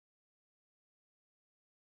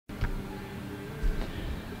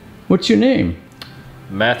What's your name?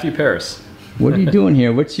 Matthew Paris. What are you doing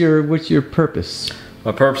here? What's your purpose?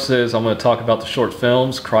 My purpose is I'm going to talk about the short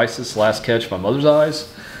films, Crisis, Last Catch, My Mother's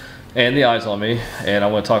Eyes, and The Eyes on Me. And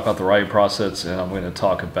I'm going to talk about the writing process, and I'm going to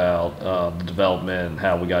talk about the development and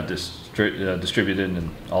how we got distributed and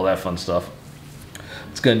all that fun stuff.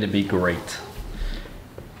 It's going to be great.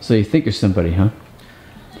 So you think you're somebody, huh?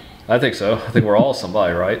 I think so. I think we're all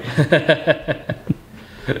somebody, right?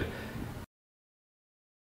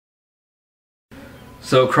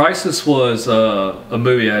 So Crisis was a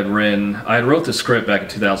movie I had written. I wrote the script back in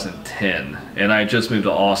 2010, and I had just moved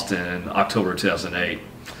to Austin in October 2008.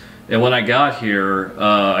 And when I got here,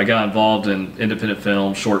 I got involved in independent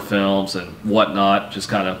films, short films, and whatnot, just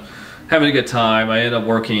kind of having a good time. I ended up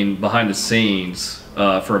working behind the scenes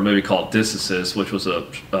for a movie called Distances, which was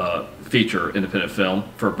a feature independent film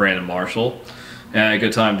for Brandon Marshall. And I had a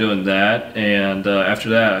good time doing that, and after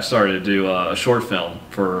that I started to do a short film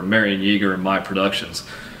for Marion Yeager and My Productions,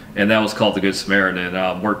 and that was called The Good Samaritan, and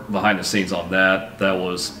I worked behind the scenes on that. That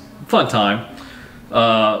was a fun time.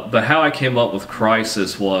 But how I came up with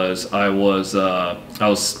Crisis was I was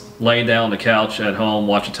laying down on the couch at home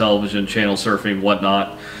watching television, channel surfing,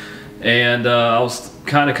 whatnot, and I was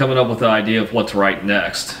kind of coming up with the idea of what to write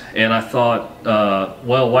next. And I thought,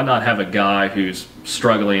 well, why not have a guy who's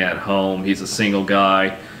struggling at home? He's a single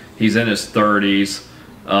guy, he's in his 30s,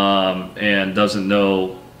 and doesn't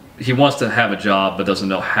know, he wants to have a job but doesn't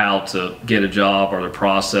know how to get a job or the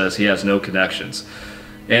process. He has no connections.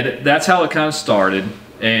 And that's how it kind of started.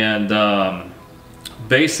 And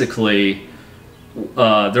basically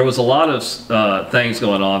there was a lot of things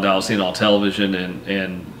going on that I was seeing on television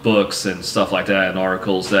and books and stuff like that, and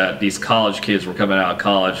articles that these college kids were coming out of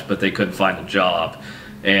college but they couldn't find a job,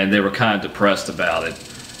 and they were kind of depressed about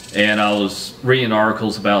it. And I was reading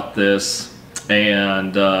articles about this,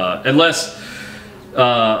 and unless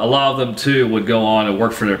a lot of them too would go on and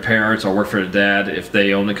work for their parents or work for their dad if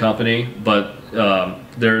they own the company, but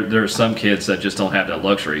there are some kids that just don't have that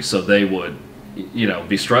luxury, so they would, you know,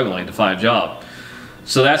 be struggling to find a job.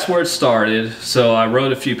 So that's where it started. So I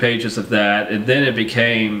wrote a few pages of that, and then it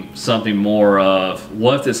became something more of,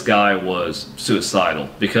 what if this guy was suicidal?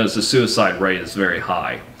 Because the suicide rate is very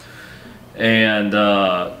high. And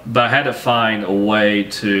but I had to find a way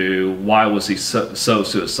to, why was he so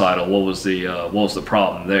suicidal? What was the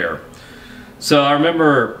problem there? So I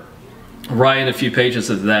remember writing a few pages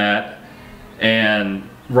of that and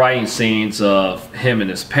writing scenes of him and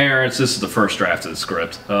his parents. This is the first draft of the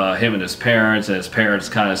script. Him and his parents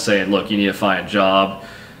kind of saying, look, you need to find a job.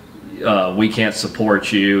 We can't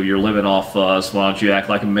support you. You're living off us. Why don't you act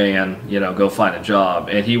like a man? You know, go find a job.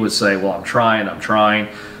 And he would say, well, I'm trying.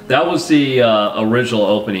 That was the original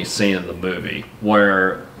opening scene of the movie,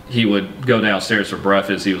 where he would go downstairs for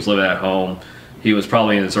breakfast. He was living at home. He was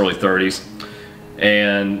probably in his early 30s.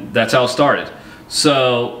 And that's how it started.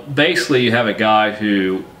 So basically you have a guy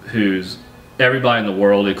who's everybody in the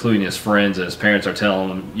world, including his friends and his parents, are telling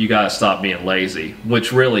him, you got to stop being lazy,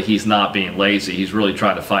 which really he's not being lazy. He's really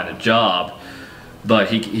trying to find a job, but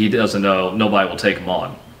he doesn't know, nobody will take him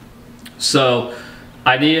on. So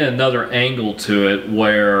I needed another angle to it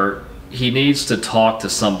where he needs to talk to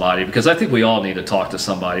somebody, because I think we all need to talk to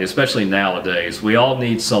somebody, especially nowadays. We all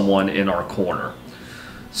need someone in our corner.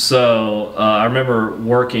 So I remember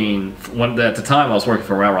working, at the time I was working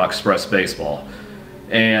for Round Rock Express Baseball,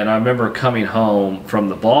 and I remember coming home from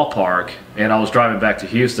the ballpark, and I was driving back to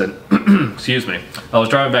Houston. Excuse me. I was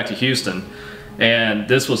driving back to Houston, and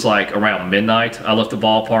this was like around midnight. I left the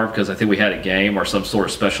ballpark because I think we had a game or some sort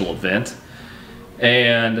of special event.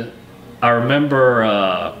 And I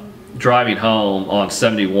remember driving home on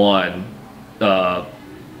 71,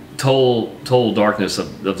 total darkness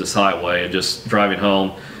of this highway, and just driving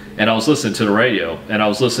home, and I was listening to the radio, and I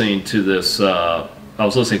was listening to this, I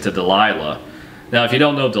was listening to Delilah. Now, if you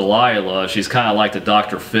don't know Delilah, she's kind of like the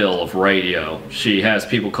Dr. Phil of radio. She has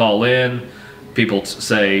people call in, people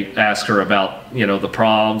say, ask her about, you know, the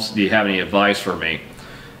problems, do you have any advice for me?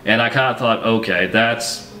 And I kind of thought, okay,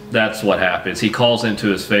 that's what happens. He calls into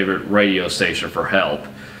his favorite radio station for help.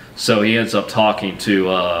 So he ends up talking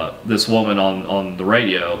to this woman on the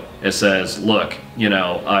radio and says, look, you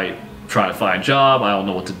know, I trying to find a job, I don't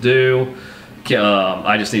know what to do,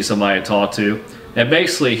 I just need somebody to talk to. And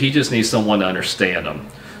basically he just needs someone to understand him.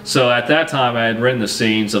 So at that time I had written the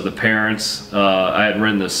scenes of the parents. I had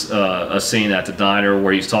written this a scene at the diner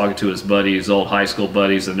where he's talking to his buddies, old high school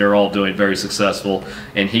buddies, and they're all doing very successful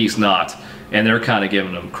and he's not. And they're kind of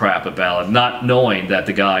giving him crap about it, not knowing that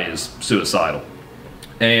the guy is suicidal.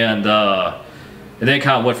 And then it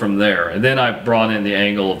kind of went from there. And then I brought in the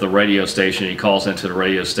angle of the radio station. He calls into the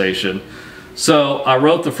radio station. So I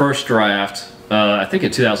wrote the first draft, I think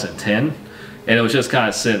in 2010, and it was just kind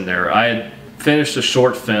of sitting there. I had finished a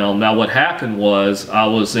short film. Now what happened was I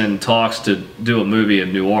was in talks to do a movie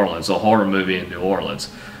in New Orleans, a horror movie in New Orleans,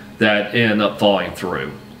 that ended up falling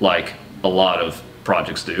through, like a lot of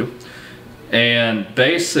projects do. And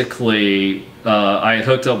basically, I had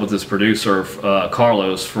hooked up with this producer,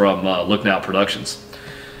 Carlos from Look Now Productions.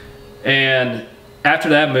 And after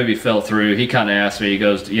that movie fell through, he kind of asked me, he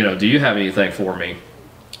goes, you know, do you have anything for me?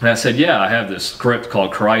 And I said, yeah, I have this script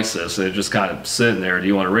called Crisis. And it's just kind of sitting there. Do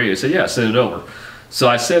you want to read it? He said, yeah, send it over. So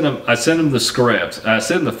I sent him the script. I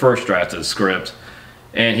sent him the first draft of the script.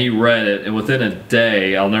 And he read it, and within a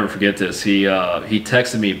day, I'll never forget this, he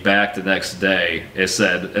texted me back the next day. It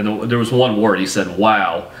said, and there was one word, he said,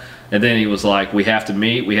 wow. And then he was like, we have to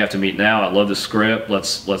meet now. I love the script,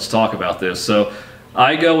 let's talk about this. So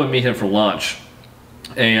I go and meet him for lunch,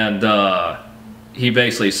 and he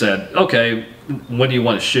basically said, okay, when do you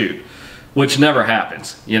want to shoot? Which never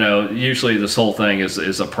happens. You know, usually this whole thing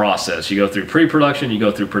is a process. You go through pre-production, you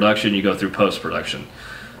go through production, you go through post-production.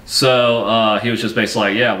 So he was just basically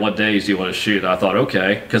like, yeah, what days do you want to shoot? And I thought,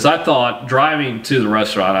 okay. Because I thought, driving to the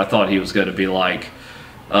restaurant, I thought he was going to be like,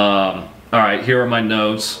 all right, here are my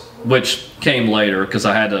notes, which came later because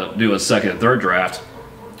I had to do a second and third draft.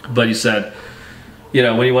 But he said, you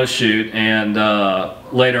know, when do you want to shoot? And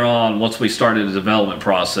later on, once we started the development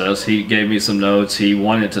process, he gave me some notes. He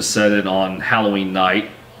wanted to set it on Halloween night,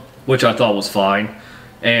 which I thought was fine.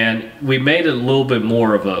 And we made it a little bit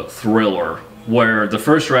more of a thriller, where the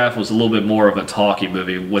first draft was a little bit more of a talkie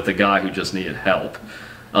movie with a guy who just needed help.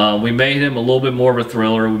 We made him a little bit more of a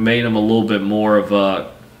thriller. We made him a little bit more of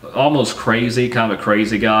a almost crazy, kind of a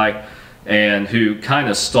crazy guy, and who kind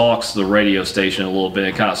of stalks the radio station a little bit,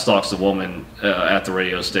 and kind of stalks the woman at the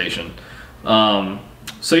radio station.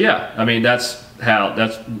 So yeah, I mean that's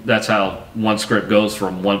how one script goes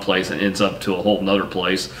from one place and ends up to a whole nother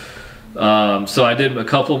place. So I did a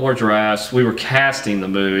couple more drafts. We were casting the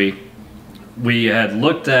movie. We had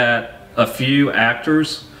looked at a few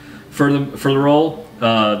actors for the role.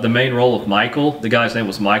 The main role of Michael, the guy's name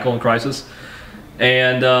was Michael in Crisis.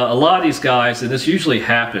 And a lot of these guys, and this usually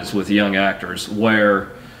happens with young actors,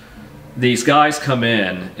 where these guys come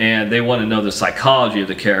in and they want to know the psychology of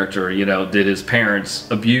the character. You know, did his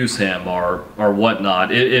parents abuse him or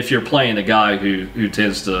whatnot? If you're playing a guy who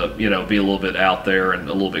tends to, you know, be a little bit out there and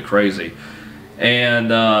a little bit crazy. And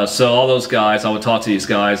so all those guys, I would talk to these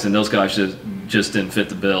guys, and those guys just didn't fit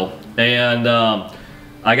the bill. And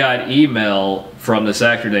I got an email from this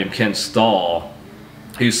actor named Ken Stahl,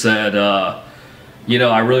 who said, you know,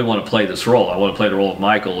 I really want to play this role. I want to play the role of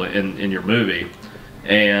Michael in your movie.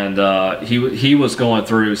 And he was going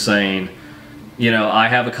through saying, you know, I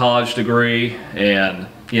have a college degree, and,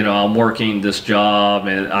 you know, I'm working this job,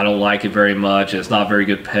 and I don't like it very much. It's not very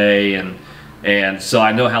good pay, and so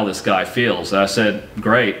I know how this guy feels. And I said,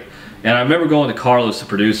 great. And I remember going to Carlos, the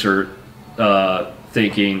producer,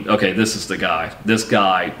 thinking, okay, this is the guy. This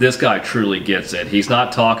guy truly gets it. He's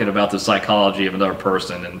not talking about the psychology of another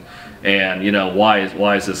person and you know, why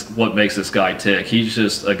is this, what makes this guy tick. He's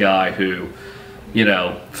just a guy who, you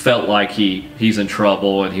know, felt like he's in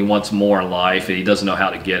trouble and he wants more in life and he doesn't know how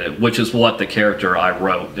to get it, which is what the character I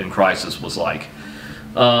wrote in Crisis was like.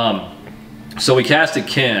 So we casted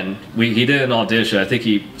Ken. He did an audition. I think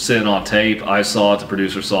he sent it on tape. I saw it. The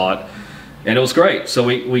producer saw it. And it was great. So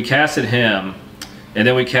we casted him. And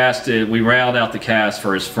then we rounded out the cast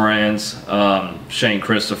for his friends. Shane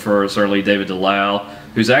Christopher, certainly David DeLisle,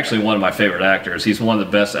 who's actually one of my favorite actors. He's one of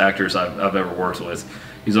the best actors I've ever worked with.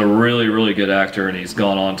 He's a really, really good actor, and he's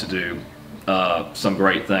gone on to do some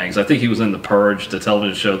great things. I think he was in The Purge, the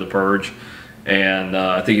television show The Purge. And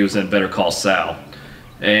I think he was in Better Call Saul.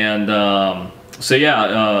 And so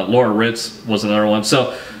yeah, Laura Ritz was another one.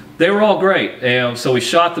 So they were all great. And so we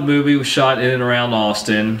shot the movie. We shot in and around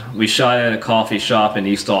Austin. We shot at a coffee shop in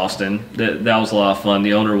East Austin. That was a lot of fun.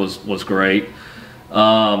 The owner was great.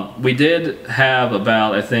 We did have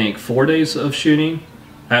about, I think, 4 days of shooting.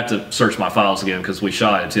 I have to search my files again because we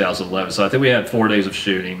shot in 2011. So I think we had 4 days of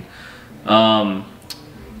shooting.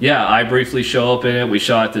 Yeah, I briefly show up in it. We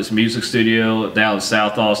shot at this music studio down in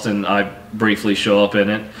South Austin. I briefly show up in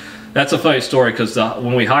it. That's a funny story because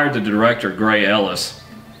when we hired the director, Gray Ellis,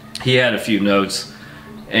 he had a few notes,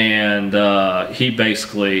 and he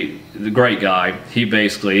basically, the great guy,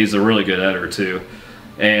 he's a really good editor too,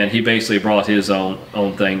 and he basically brought his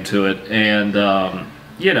own thing to it. And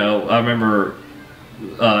you know, I remember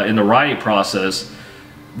in the writing process,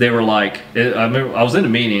 they were like, I was in a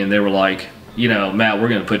meeting and they were like, you know, Matt, we're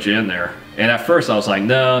going to put you in there. And at first I was like,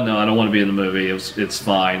 no, I don't want to be in the movie. It's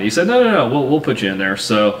fine. He said, no, we'll put you in there.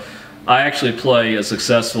 So I actually play a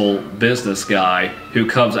successful business guy who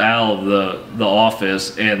comes out of the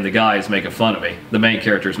office, and the guy is making fun of me. The main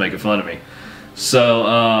character is making fun of me.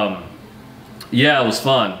 So yeah, it was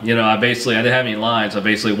fun. You know, I didn't have any lines. I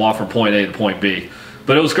basically walked from point A to point B,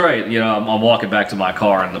 but it was great. You know, I'm walking back to my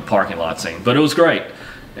car in the parking lot scene, but it was great.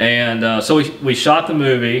 And so we shot the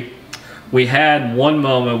movie. We had one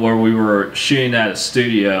moment where we were shooting at a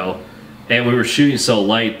studio, and we were shooting so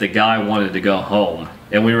late the guy wanted to go home,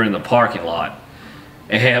 and we were in the parking lot,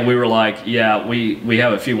 and we were like, yeah, we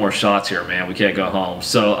have a few more shots here, man, we can't go home.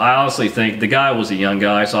 So I honestly think the guy was a young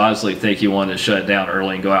guy, so I honestly think he wanted to shut it down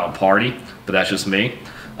early and go out and party, but that's just me.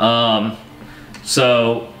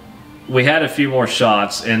 So we had a few more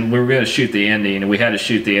shots, and we were going to shoot the ending, and we had to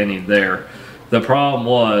shoot the ending there. The problem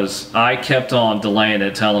was I kept on delaying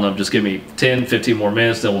it, telling him just give me 10, 15 more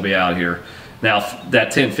minutes, then we'll be out here. Now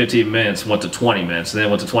that 10, 15 minutes went to 20 minutes, and then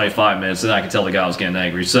went to 25 minutes, and I could tell the guy was getting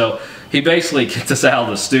angry. So he basically kicked us out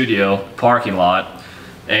of the studio parking lot,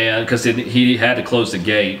 and because he had to close the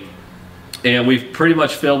gate. And we've pretty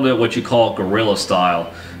much filmed it what you call guerrilla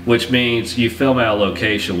style, which means you film at a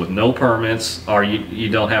location with no permits, or you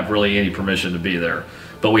don't have really any permission to be there.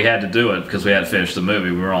 But we had to do it because we had to finish the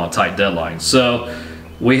movie. We were on a tight deadline. So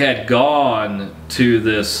we had gone to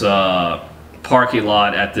this parking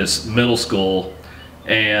lot at this middle school,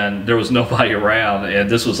 and there was nobody around, and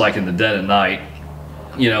this was like in the dead of night.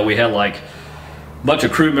 You know, we had like a bunch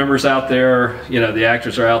of crew members out there, you know, the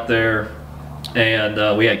actors are out there,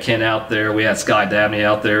 and we had Ken out there, we had Sky Dabney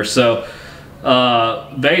out there. So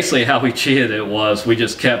basically how we cheated it was we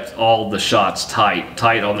just kept all the shots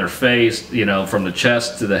tight on their face, you know, from the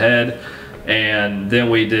chest to the head, and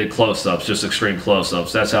then we did close-ups, just extreme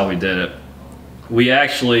close-ups. That's how we did it. We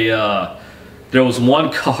actually there was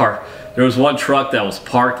one truck that was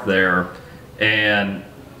parked there, and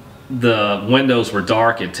the windows were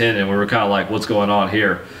dark and tinted, and we were kind of like, what's going on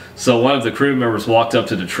here? So one of the crew members walked up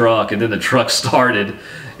to the truck, and then the truck started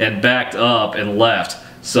and backed up and left.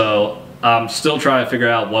 So I'm still trying to figure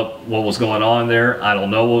out what was going on there. I don't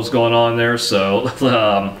know what was going on there, so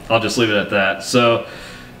I'll just leave it at that. So,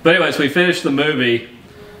 but anyways, we finished the movie,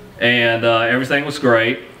 and everything was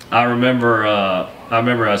great. I remember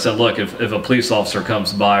I said, look, if a police officer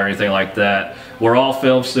comes by or anything like that, we're all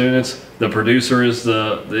film students. The producer is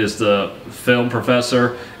the film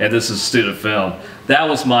professor, and this is student film. That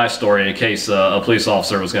was my story in case a police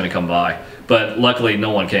officer was going to come by. But luckily,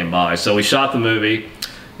 no one came by. So we shot the movie.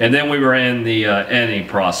 And then we were in the editing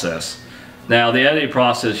process. Now the editing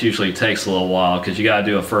process usually takes a little while because you got to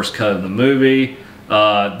do a first cut of the movie.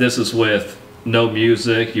 This is with no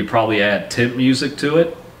music. You probably add temp music to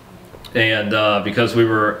it, and because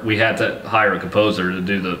we had to hire a composer to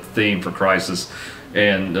do the theme for Crisis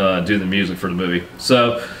and do the music for the movie.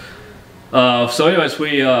 So anyways,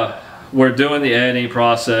 we're doing the editing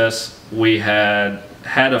process. We had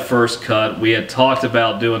a first cut. We had talked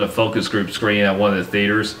about doing a focus group screen at one of the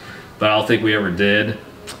theaters, but I don't think we ever did.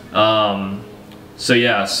 So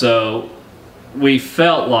yeah, so we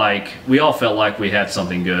all felt like we had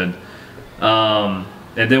something good. And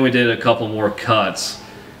then we did a couple more cuts,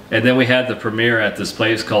 and then we had the premiere at this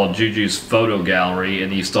place called Juju's Photo Gallery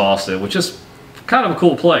in East Austin, which is kind of a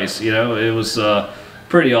cool place. You know, it was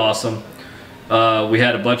pretty awesome. We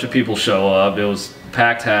had a bunch of people show up. It was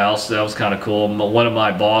packed house. That was kind of cool. One of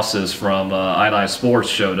my bosses from I9 Sports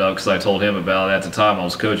showed up because I told him about it. At the time I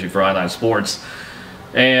was coaching for I9 Sports,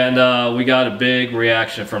 and we got a big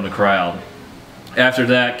reaction from the crowd. After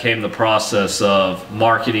that came the process of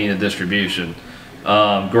marketing and distribution.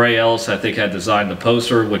 Gray Ellis, I think, had designed the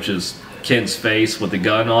poster, which is Ken's face with the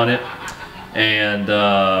gun on it, and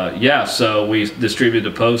yeah, so we distributed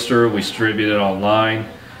the poster, we distributed it online.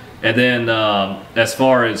 And then as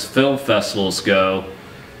far as film festivals go,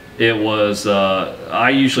 it was,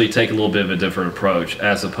 I usually take a little bit of a different approach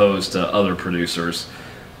as opposed to other producers.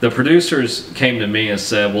 The producers came to me and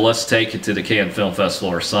said, well, let's take it to the Cannes Film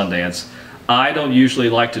Festival or Sundance. I don't usually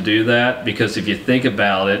like to do that because if you think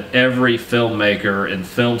about it, every filmmaker in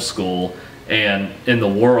film school and in the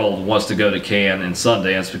world wants to go to Cannes and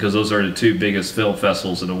Sundance because those are the two biggest film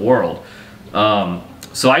festivals in the world.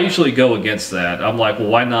 So I usually go against that. I'm like, well,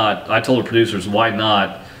 why not? I told the producers, why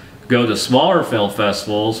not go to smaller film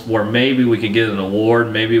festivals where maybe we could get an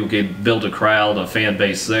award, maybe we could build a crowd, a fan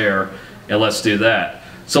base there, and let's do that.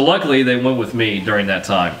 So luckily, they went with me during that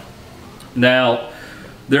time. Now,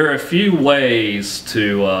 there are a few ways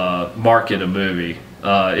to market a movie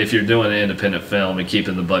if you're doing an independent film and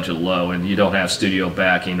keeping the budget low and you don't have studio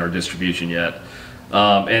backing or distribution yet.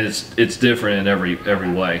 And it's different in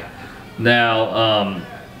every way. Now,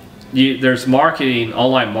 there's marketing,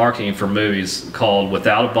 online marketing for movies called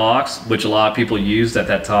Without a Box, which a lot of people used at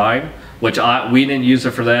that time. Which we didn't use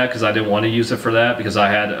it for that because I didn't want to use it for that because I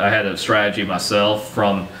had a strategy myself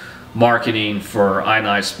from marketing for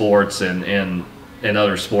I9 Sports and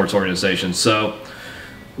other sports organizations. So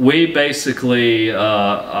we basically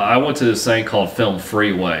I went to this thing called Film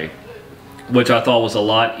Freeway, which I thought was a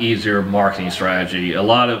lot easier marketing strategy. A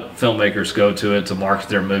lot of filmmakers go to it to market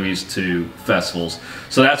their movies to festivals.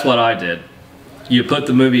 So that's what I did. You put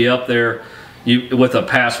the movie up there with a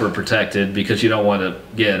password protected because you don't want to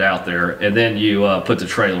get it out there, and then you put the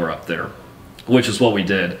trailer up there, which is what we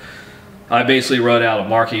did. I basically wrote out a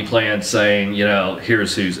marketing plan saying, you know,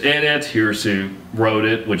 here's who's in it, here's who wrote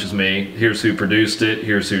it, which is me, here's who produced it,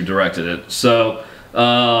 here's who directed it. So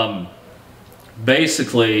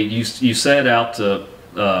basically you set out to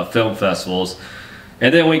film festivals,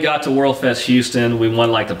 and then we got to WorldFest Houston. We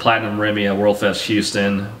won like the Platinum Remy at WorldFest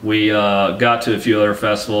Houston. We got to a few other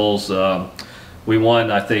festivals. We won,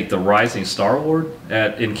 I think, the Rising Star Award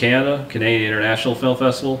in Canada, Canadian International Film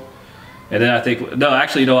Festival. And then I think, no,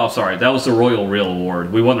 actually, no, I'm sorry. That was the Royal Reel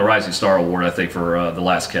Award. We won the Rising Star Award, I think, for The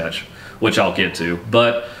Last Catch, which I'll get to.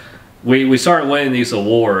 But we started winning these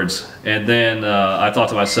awards, and then I thought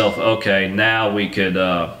to myself, okay, now we could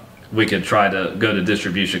try to go to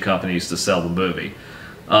distribution companies to sell the movie.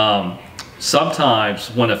 Sometimes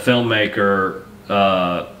when a filmmaker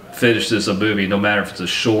finishes a movie, no matter if it's a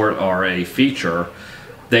short or a feature,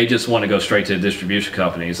 they just want to go straight to the distribution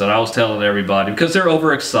companies. And I was telling everybody, because they're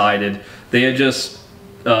overexcited, they had just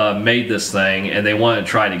made this thing and they wanted to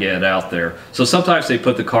try to get it out there. So sometimes they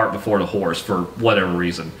put the cart before the horse for whatever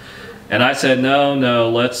reason. And I said, no,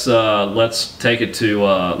 let's take it to,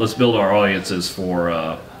 let's build our audiences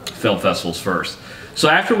for film festivals first. So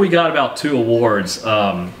after we got about 2 awards,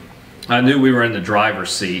 I knew we were in the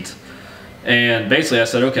driver's seat. And basically I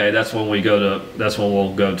said, okay, that's when we'll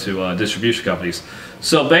go to distribution companies.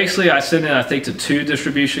 So basically I sent it, I think, to 2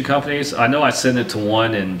 distribution companies. I know I sent it to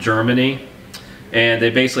one in Germany, and they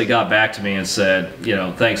basically got back to me and said, you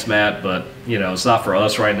know, thanks Matt, but you know, it's not for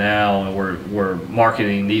us right now, and we're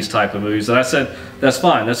marketing these type of movies. And I said, that's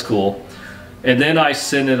fine, that's cool. And then I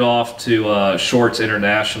sent it off to Shorts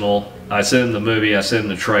International. I sent them the movie, I sent them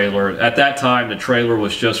the trailer. At that time, the trailer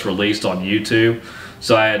was just released on YouTube.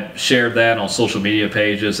 So I had shared that on social media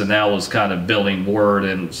pages, and that was kind of building word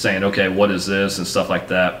and saying, okay, what is this, and stuff like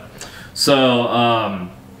that. So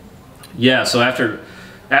yeah, so after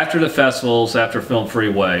the festivals, after Film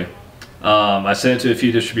Freeway, I sent it to a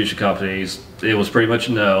few distribution companies. It was pretty much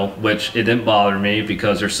a no, which it didn't bother me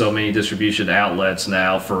because there's so many distribution outlets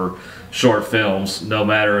now for short films, no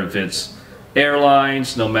matter if it's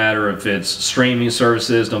airlines, no matter if it's streaming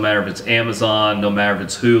services, no matter if it's Amazon, no matter if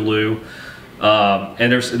it's Hulu.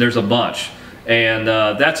 And there's a bunch, and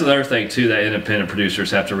that's another thing too that independent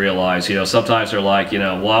producers have to realize. You know, sometimes they're like, you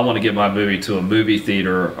know, well, I want to get my movie to a movie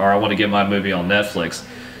theater, or I want to get my movie on Netflix.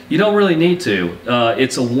 You don't really need to.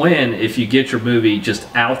 It's a win if you get your movie just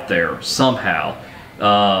out there somehow,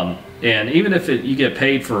 and even if you get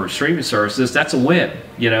paid for streaming services, that's a win.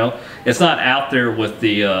 You know, it's not out there with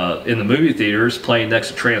the in the movie theaters playing next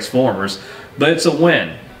to Transformers, but it's a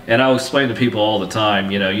win. And I'll explain to people all the time,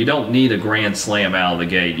 you know, you don't need a grand slam out of the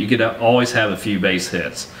gate. You could always have a few base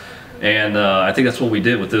hits. And I think that's what we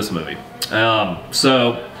did with this movie.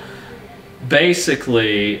 So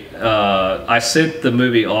basically, I sent the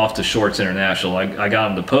movie off to Shorts International. I got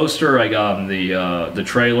them the poster, I got them the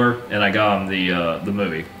trailer, and I got them the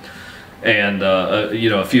movie. And, you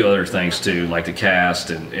know, a few other things too, like the cast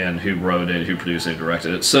and who wrote it, who produced it,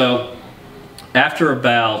 directed it. So after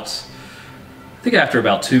about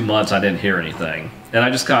 2 months, I didn't hear anything. And I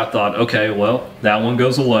just kind of thought, okay, well, that one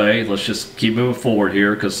goes away. Let's just keep moving forward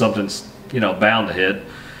here because something's, you know, bound to hit.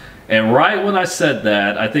 And right when I said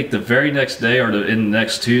that, I think the very next day or in the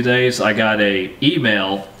next 2 days, I got an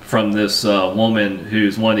email from this woman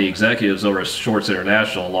who's one of the executives over at Shorts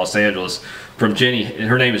International in Los Angeles, from Jenny.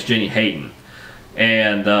 Her name is Jenny Hayden.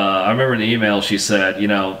 And I remember in the email she said, you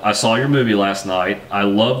know, I saw your movie last night. I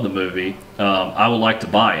love the movie. I would like to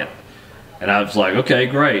buy it. And I was like, okay,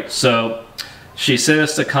 great. So she sent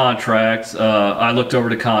us the contract. I looked over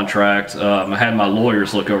the contract. I had my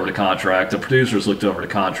lawyers look over the contract. The producers looked over the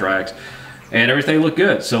contract. And everything looked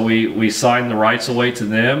good. So we signed the rights away to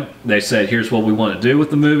them. They said, here's what we want to do with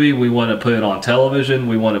the movie. We want to put it on television.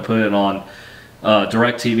 We want to put it on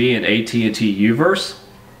DirecTV and AT&T Uverse.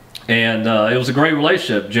 And it was a great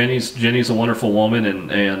relationship. Jenny's a wonderful woman.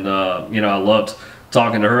 And you know, I loved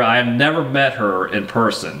talking to her. I have never met her in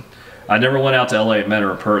person. I never went out to LA and met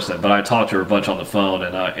her in person, but I talked to her a bunch on the phone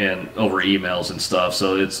and over emails and stuff,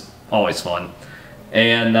 so it's always fun.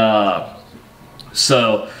 And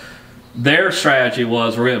so their strategy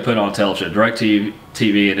was, we're going to put it on television,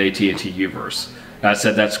 DirecTV and AT&T Uverse. And I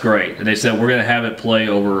said, that's great. And they said, we're going to have it play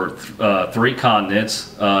over 3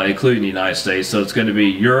 continents, including the United States. So it's going to be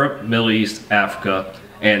Europe, Middle East, Africa,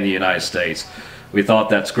 and the United States. We thought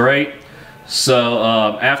that's great. So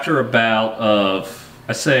after about,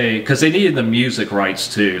 I say, because they needed the music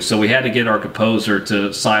rights too. So we had to get our composer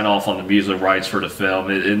to sign off on the music rights for the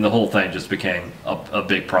film. And the whole thing just became a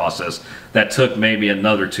big process that took maybe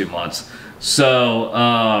another 2 months.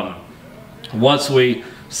 So once we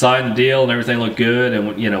signed the deal and everything looked good,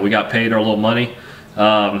 and we got paid our little money,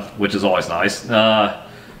 which is always nice.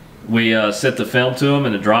 We sent the film to them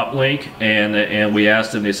in a drop link, and we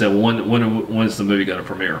asked them. They said, well, when is the movie going to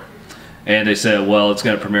premiere? And they said, well, it's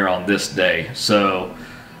going to premiere on this day. So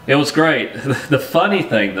it was great. The funny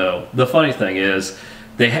thing is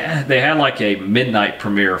they had like a midnight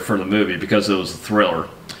premiere for the movie because it was a thriller.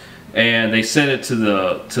 And they sent it to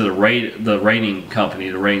the rating company,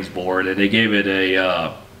 the ratings board, and they gave it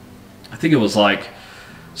a I think it was like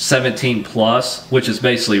 17 plus, which is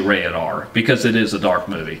basically rated R because it is a dark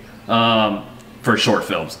movie for short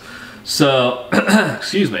films. So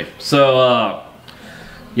excuse me. So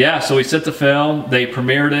yeah, so we sent the film. They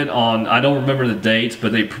premiered it on, I don't remember the dates,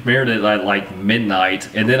 but they premiered it at like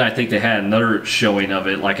midnight, and then I think they had another showing of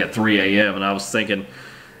it like at 3 a.m. and I was thinking,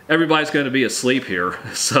 everybody's going to be asleep here,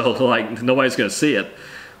 so like nobody's going to see it.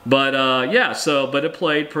 But yeah, but it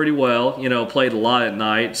played pretty well. Played a lot at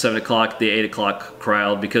night, 7 o'clock, the 8 o'clock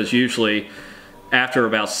crowd, because usually after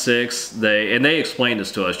about 6, they explained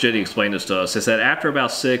this to us. Jenny explained this to us. They said after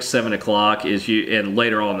about 6, 7 o'clock and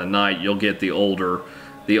later on in the night, you'll get the older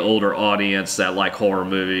audience that like horror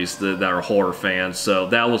movies, that are horror fans. So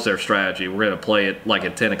that was their strategy. We're going to play it like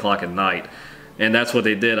at 10 o'clock at night. And that's what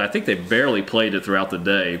they did. I think they barely played it throughout the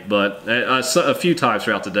day, but a few times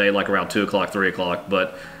throughout the day, like around 2 o'clock, 3 o'clock,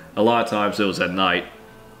 but a lot of times it was at night.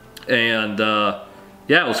 And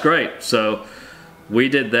yeah, it was great. So we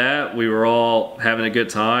did that. We were all having a good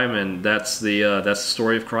time, and that's the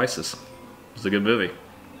story of Crisis. It was a good movie.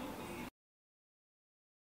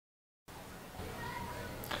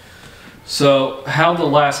 So how The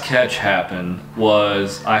Last Catch happened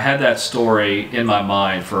was I had that story in my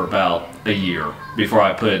mind for about a year before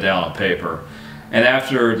I put it down on paper. And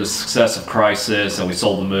after the success of Crisis and we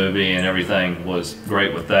sold the movie and everything was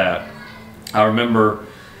great with that, I remember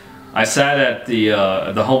I sat at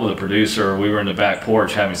the home of the producer. We were in the back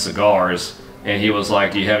porch having cigars, and he was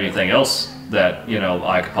like, do you have anything else that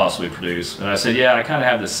I could possibly produce? And I said, yeah, I kind of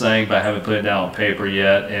have this thing, but I haven't put it down on paper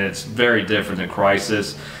yet, and it's very different than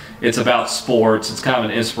Crisis. It's about sports. It's kind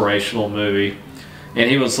of an inspirational movie.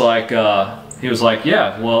 And he was like,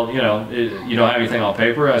 yeah, well, you don't have anything on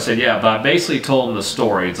paper? I said, yeah, but I basically told him the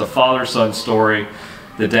story. It's a father-son story.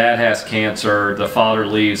 The dad has cancer. The father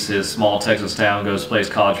leaves his small Texas town, goes plays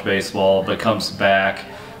college baseball, but comes back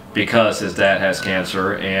because his dad has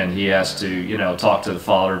cancer, and he has to, talk to the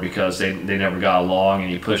father because they never got along,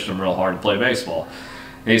 and he pushed him real hard to play baseball.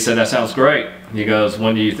 And he said, that sounds great. He goes,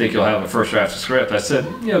 when do you think you'll have a first draft of script? I said,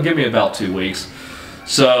 give me about 2 weeks.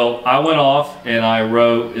 So I went off and I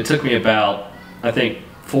wrote, it took me about, I think,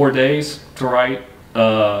 4 days to write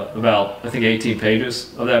about, I think, 18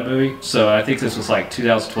 pages of that movie. So I think this was like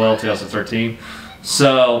 2012, 2013.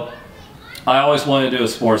 So I always wanted to do a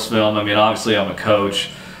sports film. I mean, obviously I'm a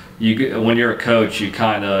coach. When you're a coach, you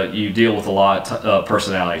deal with a lot of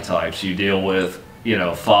personality types. You deal with,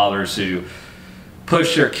 fathers who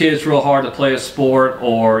push their kids real hard to play a sport,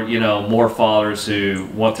 or more fathers who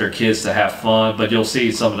want their kids to have fun, but you'll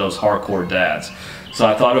see some of those hardcore dads. So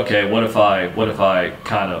I thought, okay, what if I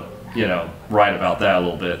kind of write about that a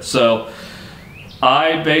little bit. So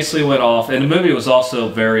I basically went off, and the movie was also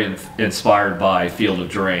very inspired by Field of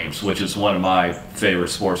Dreams, which is one of my favorite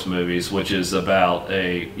sports movies, which is about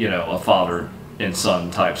a father and son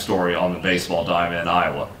type story on the baseball diamond in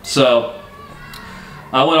Iowa. So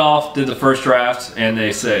I went off, did the first draft, and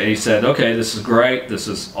he said, okay, this is great, this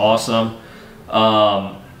is awesome.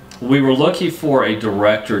 We were looking for a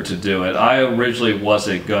director to do it. I originally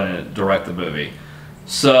wasn't going to direct the movie.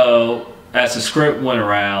 So as the script went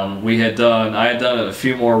around, I had done a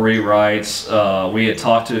few more rewrites. We had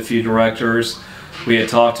talked to a few directors. We had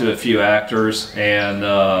talked to a few actors, and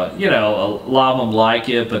a lot of them like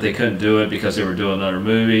it, but they couldn't do it because they were doing another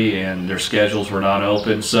movie and their schedules were not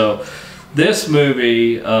open. So this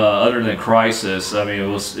movie, other than Crisis, I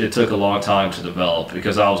mean, it took a long time to develop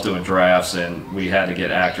because I was doing drafts and we had to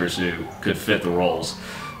get actors who could fit the roles.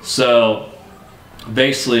 So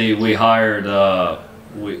basically, we hired a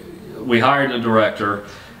director,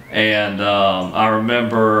 And I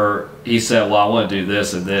remember he said, well, I want to do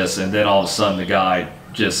this and this, and then all of a sudden the guy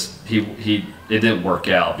just, it didn't work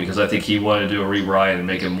out, because I think he wanted to do a rewrite and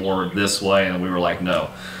make it more this way, and we were like, no.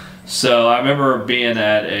 So I remember being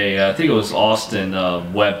at I think it was Austin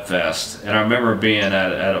Web Fest, and I remember being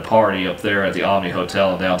at a party up there at the Omni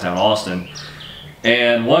Hotel in downtown Austin,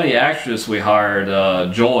 and one of the actresses we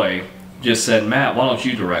hired, Joy, just said, Matt, why don't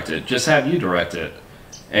you direct it? Just have you direct it.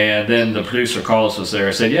 And then the producer, Carlos, was there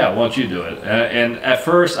and said, yeah, why don't you do it? And at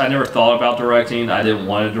first, I never thought about directing. I didn't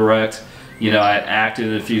want to direct. You know, I had acted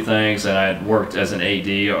in a few things, and I had worked as an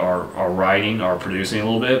AD or writing or producing a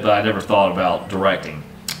little bit, but I never thought about directing.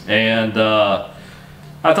 And I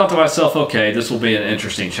thought to myself, okay, this will be an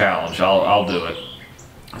interesting challenge. I'll do it.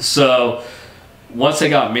 So once they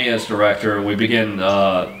got me as director, we began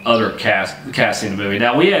casting the movie.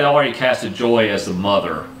 Now, we had already casted Joy as the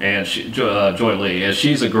mother, and Joy Lee, and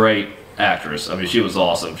she's a great actress. I mean, she was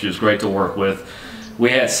awesome. She was great to work with. We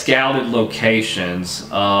had scouted locations.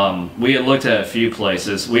 We had looked at a few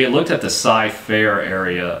places. We had looked at the Sci-Fair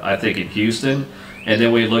area, I think, in Houston, and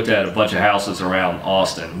then we looked at a bunch of houses around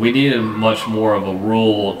Austin. We needed much more of a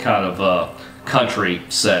rural kind of country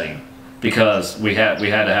setting, because we had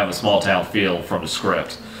to have a small town feel from the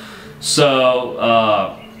script.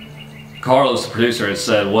 So Carlos, the producer, had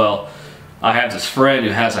said, well, I have this friend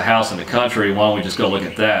who has a house in the country, why don't we just go look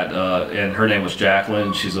at that? And her name was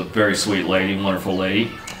Jacqueline. She's a very sweet lady, wonderful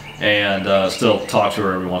lady, and still talk to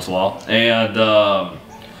her every once in a while. And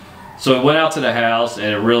so we went out to the house, and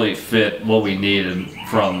it really fit what we needed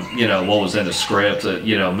from, you know, what was in the script,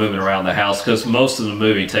 you know, moving around the house, because most of the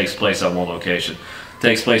movie takes place at one location. It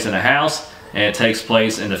takes place in a house, and it takes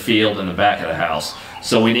place in the field in the back of the house.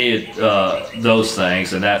 So we needed those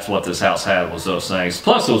things, and that's what this house had, was those things.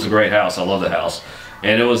 Plus, it was a great house. I love the house.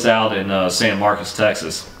 And it was out in San Marcos,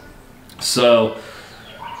 Texas. So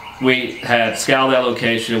we had scouted that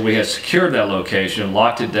location. We had secured that location,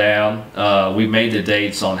 locked it down. We made the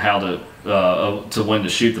dates on how to when to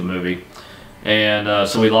shoot the movie. And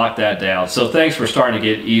so we locked that down. So things were starting to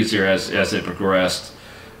get easier as it progressed.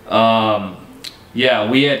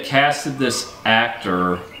 Yeah, we had casted this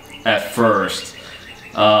actor at first.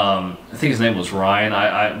 I think his name was Ryan.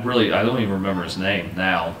 I don't even remember his name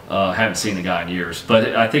now. Haven't seen the guy in years,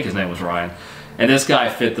 but I think his name was Ryan. And this guy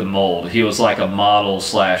fit the mold. He was like a model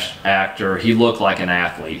slash actor. He looked like an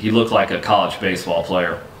athlete. He looked like a college baseball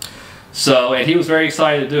player. So, and he was very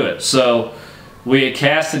excited to do it. So we had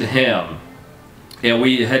casted him, and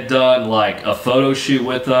we had done like a photo shoot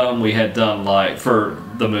with them. We had done like, for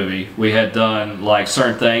the movie, we had done like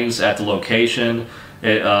certain things at the location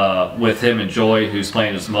with him and Joy, who's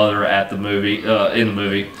playing his mother at the movie, in the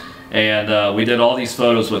movie. And we did all these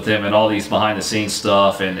photos with him and all these behind the scenes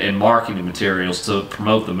stuff and marketing materials to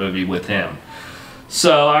promote the movie with him.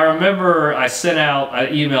 So I remember I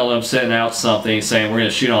emailed him, sending out something saying, we're going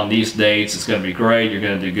to shoot on these dates, it's going to be great, you're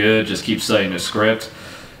going to do good, just keep studying the script.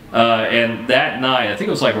 And that night, I think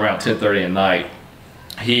it was like around 10:30 at night,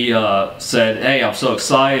 he said, hey, I'm so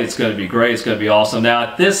excited, it's going to be great, it's going to be awesome. Now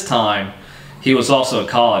at this time, he was also at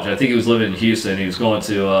college. I think he was living in Houston. He was going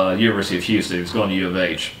to University of Houston. He was going to U of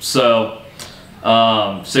H. So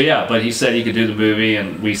yeah, but he said he could do the movie,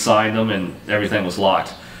 and we signed him, and everything was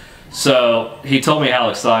locked. So he told me how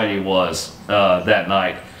excited he was that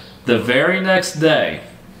night. The very next day,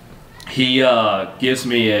 he gives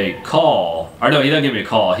me a call. Or no, he doesn't give me a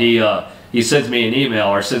call. He sends me an email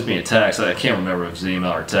or sends me a text. I can't remember if it was an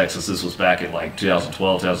email or text. This was back in like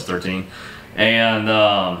 2012, 2013.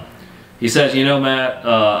 And he says, you know, Matt,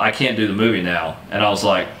 I can't do the movie now. And I was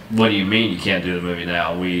like, what do you mean you can't do the movie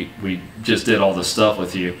now? We just did all this stuff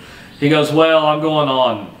with you. He goes, well, I'm going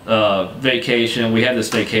on vacation. We had this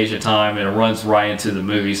vacation time, and it runs right into the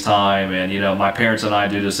movie's time. And, you know, my parents and I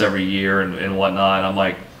do this every year and whatnot. And I'm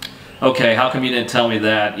like, okay, how come you didn't tell me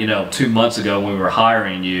that, you know, 2 months ago when we were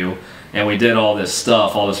hiring you, and we did all this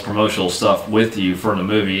stuff, all this promotional stuff with you for the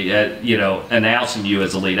movie, you know, announcing you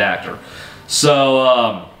as the lead actor.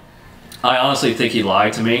 So, I honestly think he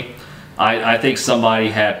lied to me. I think somebody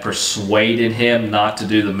had persuaded him not to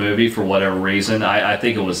do the movie for whatever reason. I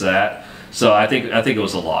think it was that. So I think it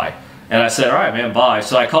was a lie. And I said, all right, man, bye.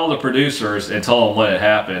 So I called the producers and told them what had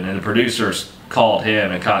happened. And the producers called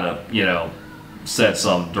him and kind of, you know, said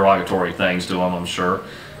some derogatory things to him, I'm sure.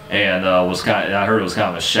 And I heard it was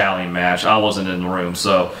kind of a shouting match. I wasn't in the room.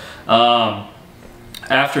 So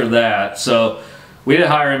after that, so we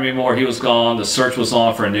didn't hire him anymore. He was gone. The search was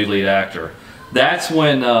on for a new lead actor. That's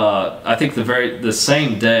when I think the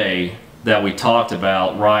same day that we talked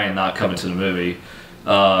about Ryan not coming to the movie,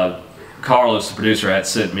 Carlos, the producer, had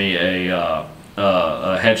sent me a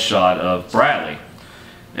headshot of Bradley,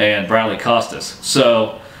 and Bradley Costas.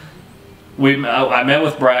 So I met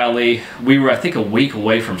with Bradley. We were, I think, a week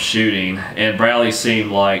away from shooting, and Bradley seemed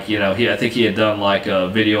like, you know, I think he had done like a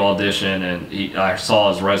video audition, and I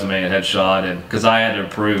saw his resume and headshot, and because I had to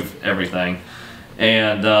approve everything,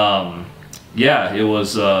 and yeah, it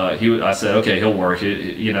was. I said, okay, he'll work.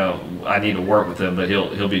 You know, I need to work with him, but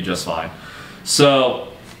he'll be just fine. So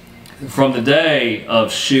from the day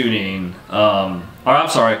of shooting, or I'm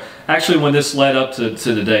sorry, actually, when this led up to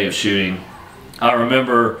the day of shooting, I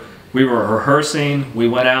remember. We were rehearsing. We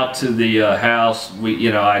went out to the house.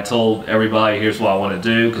 I told everybody, here's what I want to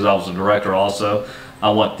do, because I was a director also.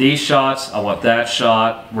 I want these shots. I want that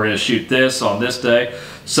shot. We're going to shoot this on this day.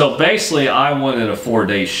 So basically, I wanted a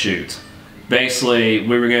 4-day shoot. Basically,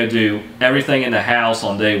 we were going to do everything in the house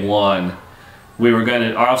on day one. We were going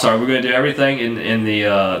to do everything in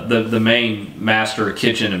the main master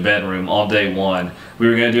kitchen and bedroom on day one. We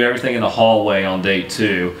were going to do everything in the hallway on day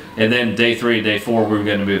 2, and then day 3 and day 4 we were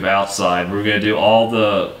going to move outside. We were going to do all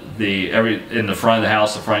in the front of the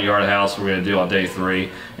house, the front yard of the house. We were going to do on day 3,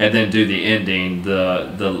 and then do the ending,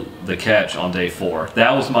 the catch on day 4.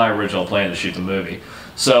 That was my original plan to shoot the movie.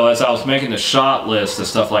 So as I was making the shot list and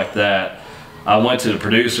stuff like that, I went to the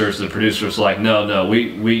producers. The producers were like, no,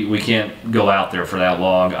 we can't go out there for that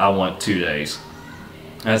long. I want 2 days.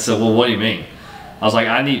 And I said, well, what do you mean? I was like,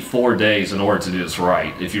 I need 4 days in order to do this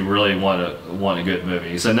right, if you really want a good movie.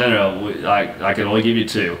 He said, no, I can only give you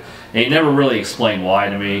 2. And he never really explained why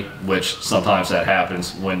to me, which sometimes that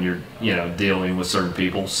happens when you're, dealing with certain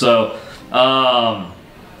people. So, so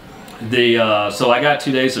I got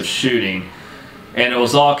 2 days of shooting, and it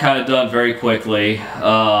was all kind of done very quickly.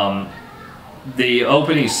 The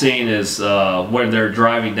opening scene is when they're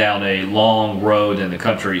driving down a long road in the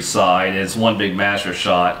countryside. It's one big master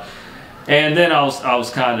shot. And then I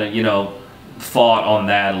was kind of, fought on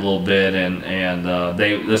that a little bit, and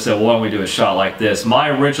they said, why don't we do a shot like this? My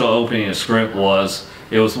original opening of script was,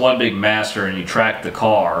 it was one big master, and you tracked the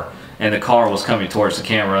car, and the car was coming towards the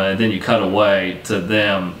camera, and then you cut away to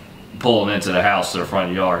them pulling into the house to their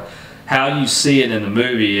front yard. How you see it in the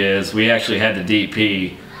movie is, we actually had the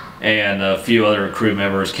DP and a few other crew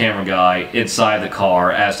members, camera guy, inside the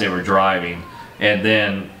car as they were driving. And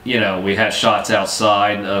then, we had shots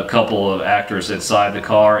outside, a couple of actors inside the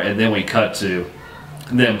car, and then we cut to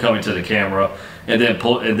them coming to the camera, and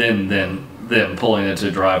then them pulling into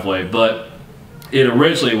the driveway. But it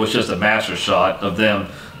originally was just a master shot of them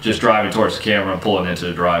just driving towards the camera and pulling into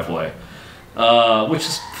the driveway, which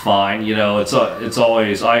is fine. It's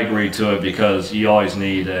always, I agree to it, because you always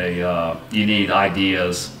need you need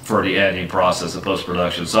ideas for the editing process and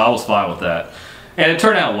post-production. So I was fine with that. And it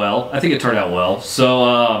turned out well. I think it turned out well.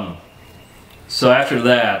 So, so after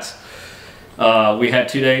that, we had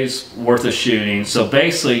 2 days worth of shooting. So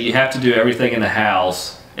basically, you have to do everything in the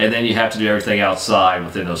house, and then you have to do everything outside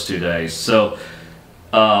within those 2 days. So,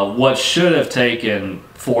 what should have taken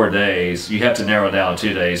 4 days, you have to narrow down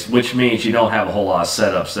 2 days, which means you don't have a whole lot of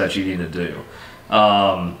setups that you need to do.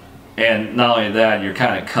 And not only that, you're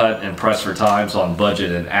kind of cut and pressed for times on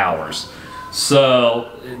budget and hours. So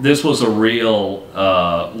this was a real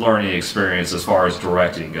learning experience as far as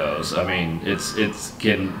directing goes. I mean, it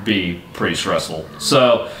can be pretty stressful.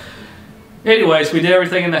 So anyways, we did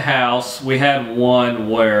everything in the house. We had one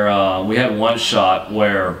where we had one shot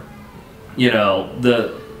where,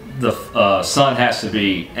 the son has to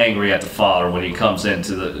be angry at the father when he comes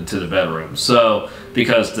into the bedroom. So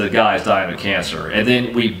because the guy's dying of cancer, and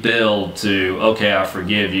then we build to, okay, I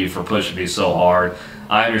forgive you for pushing me so hard.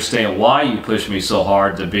 I understand why you pushed me so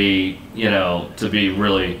hard to be, to be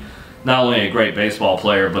really not only a great baseball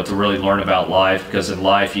player, but to really learn about life, because in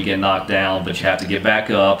life you get knocked down, but you have to get back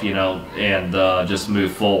up, and just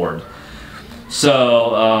move forward.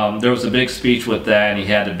 So there was a big speech with that, and he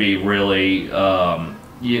had to be really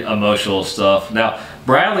emotional stuff. Now,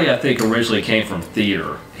 Bradley, I think, originally came from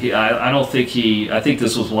theater. I think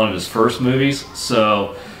this was one of his first movies,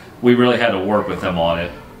 so we really had to work with him on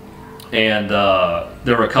it. And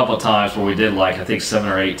there were a couple of times where we did, like, I think 7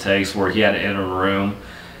 or 8 takes where he had to enter the room,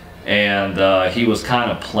 and he was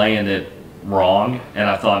kind of playing it wrong, and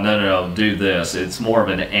I thought, no, do this. It's more of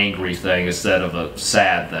an angry thing instead of a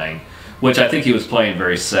sad thing, which I think he was playing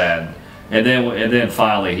very sad. And then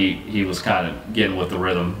finally he was kind of getting with the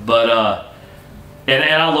rhythm. But and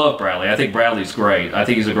I love Bradley. I think Bradley's great. I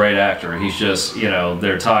think he's a great actor. He's just,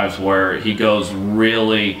 there are times where he goes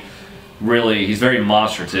really, he's very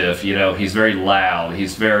demonstrative. He's very loud. He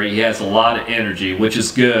has a lot of energy, which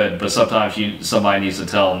is good. But sometimes somebody needs to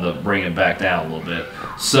tell him to bring it back down a little bit.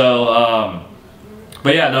 So,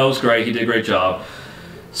 but yeah, no, it was great. He did a great job.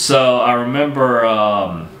 So I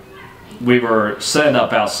remember we were setting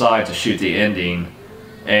up outside to shoot the ending,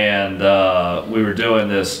 and we were doing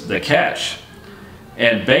the catch.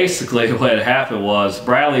 And basically what had happened was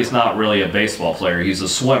Bradley's not really a baseball player, he's a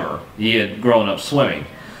swimmer. He had grown up swimming.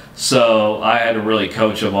 So I had to really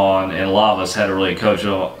coach him on, and a lot of us had to really coach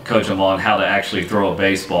him on how to actually throw a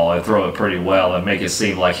baseball and throw it pretty well and make it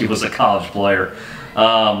seem like he was a college player.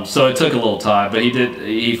 So it took a little time, but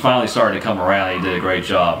he finally started to come around. He did a great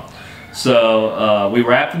job. So we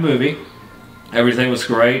wrapped the movie. Everything was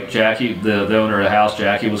great. Jackie, the owner of the house,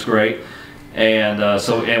 Jackie, was great. And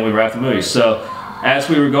we wrapped the movie. So as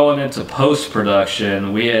we were going into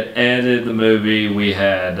post-production, we had edited the movie. We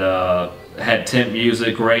had Temp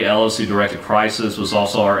Music. Ray Ellis, who directed Crisis, was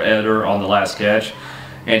also our editor on The Last Catch,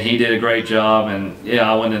 and he did a great job. And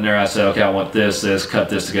I went in there, I said, okay, I want this, cut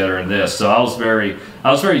this together, and this. So I was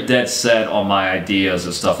very dead set on my ideas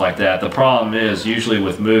and stuff like that. The problem is, usually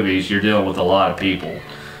with movies, you're dealing with a lot of people.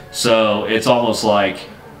 So it's almost like,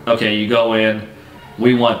 okay, you go in,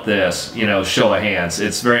 we want this, show of hands.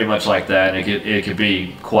 It's very much like that, and it could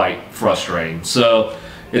be quite frustrating. So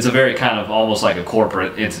it's a very kind of almost like a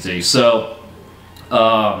corporate entity. So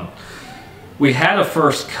we had a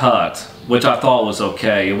first cut, which I thought was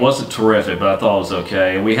okay. It wasn't terrific, but I thought it was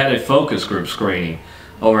okay. And we had a focus group screening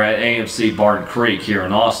over at AMC Barton Creek here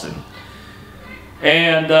in Austin.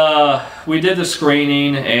 And we did the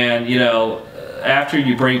screening, and after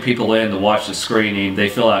you bring people in to watch the screening, they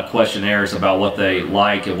fill out questionnaires about what they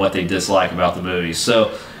like and what they dislike about the movie.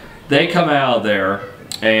 So they come out of there,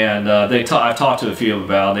 and I talked to a few of them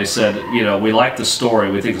about it. They said, we like the story.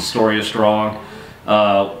 We think the story is strong.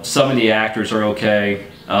 Some of the actors are okay.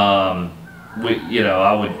 We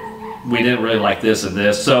didn't really like this and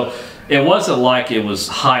this. So it wasn't like it was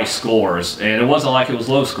high scores, and it wasn't like it was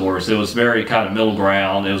low scores. It was very kind of middle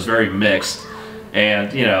ground. It was very mixed.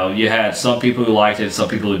 And, you had some people who liked it, some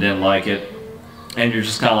people who didn't like it. And you're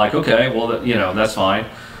just kind of like, okay, well, that's fine.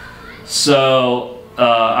 So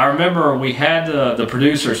I remember we had the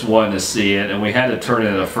producers wanted to see it, and we had to turn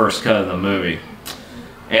in a first cut of the movie.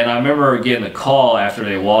 And I remember getting a call after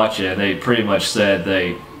they watched it, and they pretty much said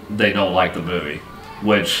they don't like the movie,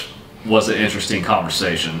 which was an interesting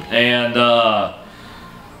conversation. And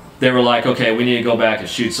they were like, okay, we need to go back and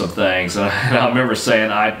shoot some things. And I remember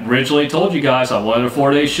saying, I originally told you guys I wanted a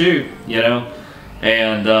 4-day shoot,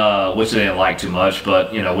 and which they didn't like too much,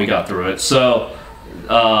 but we got through it. So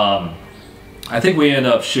I think we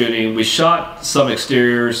ended up shooting. We shot some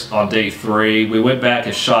exteriors on day 3. We went back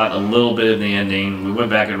and shot a little bit of the ending. We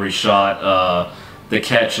went back and reshot the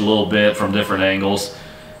catch a little bit from different angles,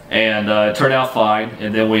 and it turned out fine.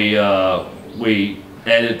 And then we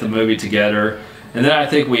edited the movie together. And then I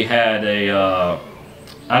think we had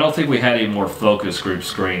I don't think we had any more focus group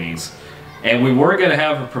screenings. And we were going to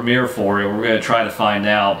have a premiere for it. We were going to try to find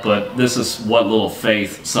out, but this is what little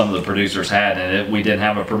faith some of the producers had in it. We didn't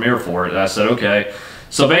have a premiere for it. And I said, okay.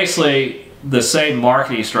 So basically, the same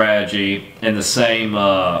marketing strategy and the same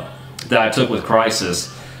that I took with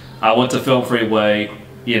Crisis, I went to Film Freeway,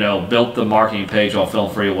 built the marketing page on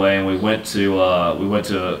Film Freeway, and we went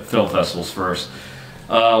to film festivals first.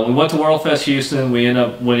 We went to World Fest Houston. We ended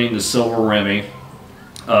up winning the Silver Remy.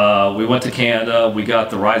 We went to Canada. We got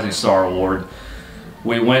the Rising Star Award.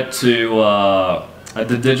 We went to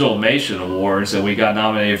the Digital Animation Awards, and we got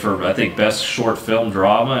nominated for, I think, Best Short Film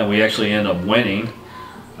Drama, and we actually ended up winning.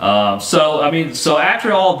 So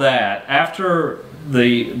after all that, after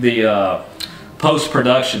the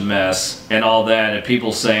post-production mess and all that, and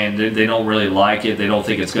people saying they don't really like it, they don't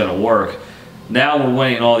think it's going to work, now we're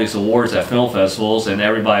winning all these awards at film festivals, and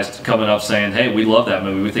everybody's coming up saying, hey, we love that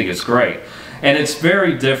movie, we think it's great. And it's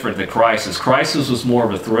very different than Crisis. Crisis was more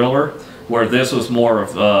of a thriller, where this was more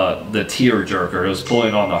of the tear-jerker. It was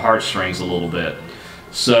pulling on the heartstrings a little bit.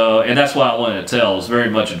 So, and that's what I wanted to tell. It was very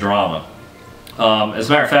much a drama. As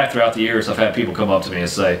a matter of fact, throughout the years, I've had people come up to me and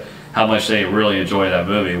say how much they really enjoy that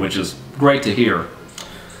movie, which is great to hear.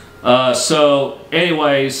 So,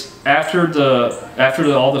 anyways, after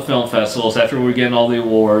all the film festivals, after we were getting all the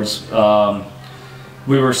awards,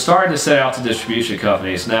 we were starting to set out to distribution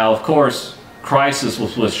companies. Now, of course, Crisis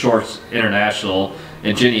was with Shorts International,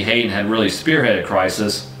 and Jenny Hayden had really spearheaded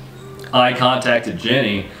Crisis. I contacted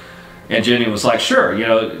Jenny, and Jenny was like, sure,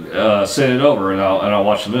 send it over, and I'll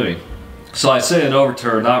watch the movie. So I sent it over to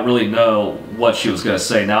her, not really know what she was going to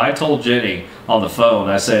say. Now, I told Jenny on the phone,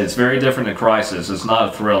 I said, it's very different than Crisis. It's not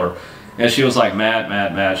a thriller. And she was like,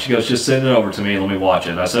 Matt. She goes, just send it over to me, let me watch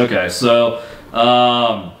it. And I said, okay. So,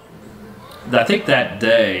 I think that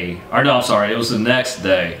day, or no, I'm sorry, it was the next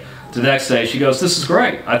day. The next day, she goes, this is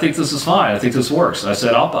great. I think this is fine. I think this works. I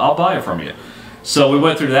said, I'll buy it from you. So we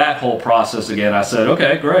went through that whole process again. I said,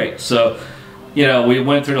 okay, great. So, you know, we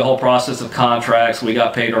went through the whole process of contracts. We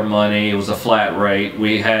got paid our money. It was a flat rate.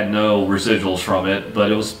 We had no residuals from it,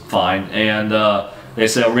 but it was fine. And they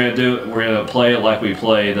said we're gonna play it like we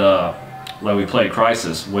played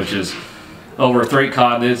Crisis, which is over 3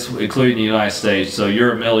 continents, including the United States. So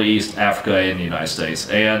Europe, Middle East, Africa, and the United States.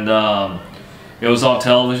 And it was on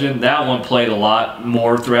television. That one played a lot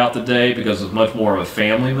more throughout the day because it was much more of a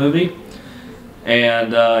family movie.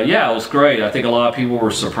 And yeah, it was great. I think a lot of people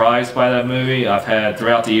were surprised by that movie.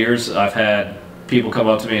 Throughout the years, I've had people come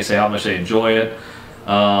up to me and say how much they enjoy it.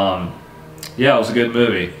 Yeah, it was a good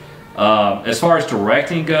movie. As far as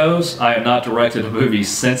directing goes, I have not directed a movie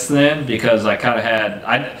since then because I kind of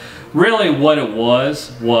had... Really what it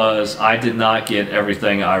was I did not get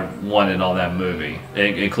everything I wanted on that movie,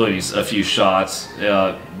 including a few shots,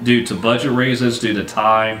 due to budget reasons, due to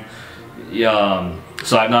time.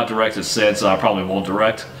 So I've not directed since. I probably won't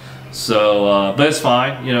direct. So, but it's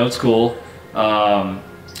fine. You know, it's cool.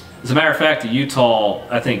 As a matter of fact, the Utah,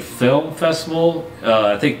 I think, Film Festival,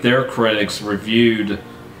 I think their critics reviewed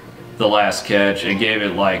The Last Catch and gave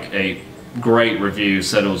it like a great review.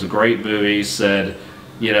 Said it was a great movie. Said,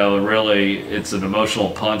 you know, it's an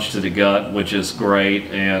emotional punch to the gut, which is great.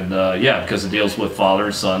 And yeah, because it deals with father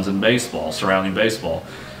and sons and baseball, surrounding baseball.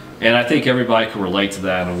 And I think everybody can relate to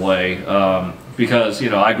that in a way. Because, you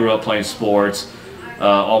know, I grew up playing sports.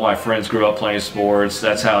 All my friends grew up playing sports.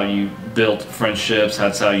 That's how you built friendships.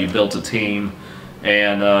 That's how you built a team.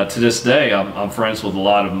 And to this day, I'm friends with a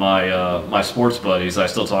lot of my sports buddies. I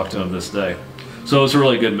still talk to them this day. So it's a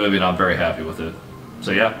really good movie, and I'm very happy with it.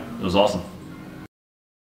 So yeah, it was awesome.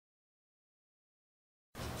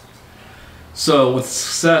 So with the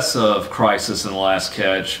success of Crisis and The Last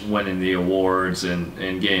Catch, winning the awards and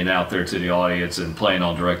getting out there to the audience and playing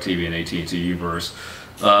on DirecTV and AT&T Uverse,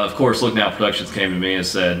 of course Look Now Productions came to me and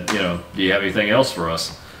said, you know, do you have anything else for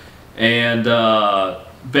us? And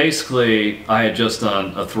basically I had just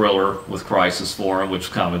done a thriller with Crisis for them, which was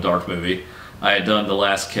kind of a dark movie. I had done The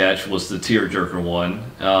Last Catch, was the tearjerker one.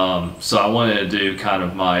 So I wanted to do kind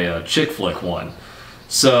of my chick flick one.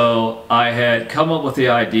 So I had come up with the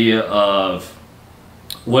idea of,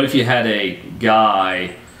 what if you had a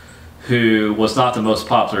guy who was not the most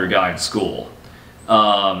popular guy in school,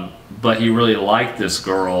 but he really liked this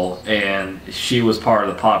girl, and she was part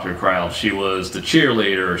of the popular crowd. She was the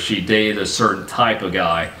cheerleader. She dated a certain type of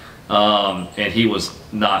guy, and he was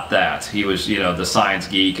not that. He was, you know, the science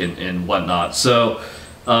geek and whatnot. So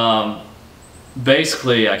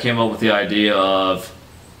basically I came up with the idea of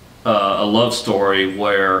a love story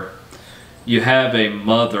where you have a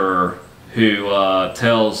mother who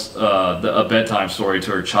tells a bedtime story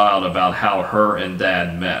to her child about how her and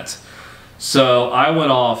dad met. So I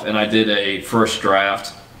went off and I did a first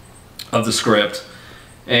draft of the script,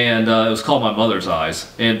 and it was called My Mother's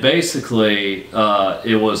Eyes. And basically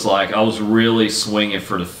it was like I was really swinging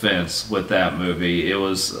for the fence with that movie. It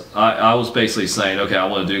was I was basically saying, okay, I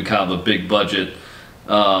want to do kind of a big budget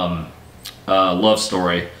love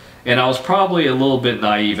story. And I was probably a little bit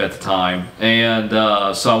naive at the time, and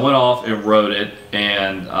so I went off and wrote it,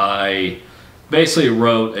 and I basically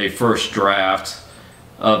wrote a first draft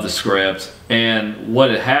of the script. And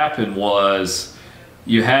what had happened was,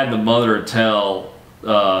 you had the mother tell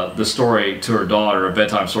the story to her daughter, a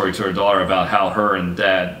bedtime story to her daughter, about how her and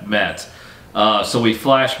dad met. So we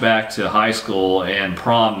flashed back to high school and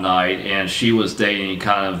prom night, and she was dating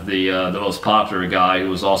kind of the most popular guy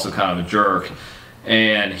who was also kind of a jerk.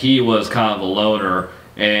 And he was kind of a loner,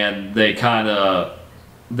 and they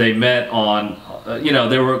met on, you know,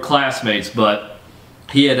 they were classmates, but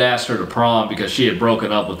he had asked her to prom because she had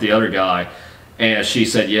broken up with the other guy, and she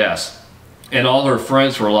said yes. And all her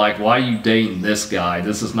friends were like, why are you dating this guy?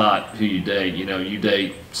 This is not who you date. You know, you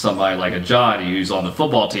date somebody like a Johnny who's on the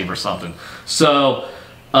football team or something. So,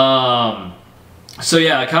 so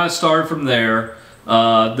yeah, I kind of started from there.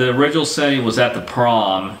 The original setting was at the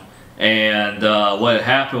prom. And what had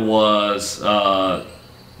happened was one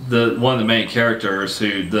of the main characters,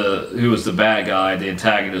 who was the bad guy, the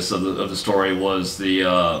antagonist of the story, was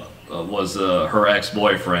her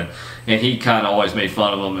ex-boyfriend, and he kind of always made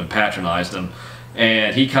fun of him and patronized him.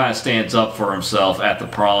 And he kind of stands up for himself at the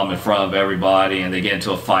prom in front of everybody, and they get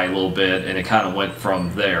into a fight a little bit, and it kind of went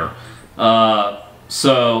from there.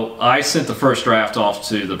 So I sent the first draft off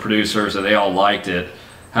to the producers, and they all liked it.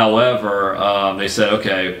 However, they said,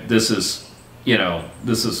 okay, this is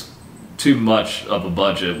too much of a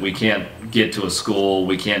budget. We can't get to a school.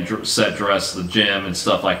 We can't set dress the gym and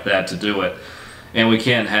stuff like that to do it. And we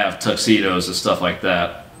can't have tuxedos and stuff like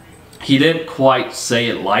that. He didn't quite say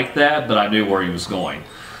it like that, but I knew where he was going.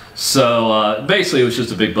 So basically, it was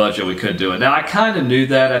just a big budget. We couldn't do it. Now, I kind of knew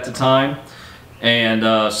that at the time.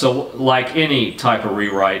 And so like any type of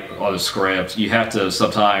rewrite on a script, you have to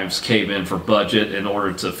sometimes cave in for budget in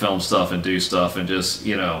order to film stuff and do stuff and just,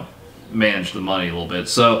 you know, manage the money a little bit.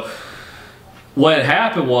 So what had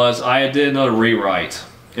happened was I did another rewrite,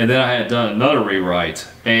 and then I had done another rewrite,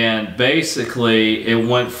 and basically it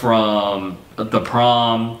went from the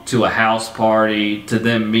prom to a house party to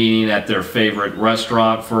them meeting at their favorite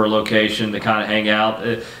restaurant for a location to kind of hang out.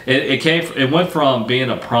 It went from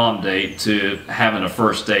being a prom date to having a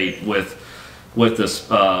first date with this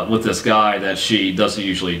guy that she doesn't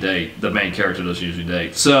usually date. The main character doesn't usually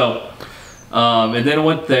date. So and then it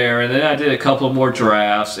went there, and then I did a couple more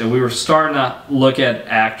drafts, and we were starting to look at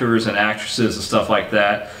actors and actresses and stuff like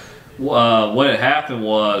that. What had happened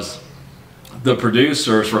was the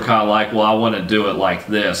producers were kind of like, well, I want to do it like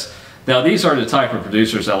this. Now, these are the type of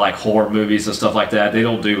producers that like horror movies and stuff like that. They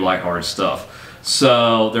don't do lighthearted stuff.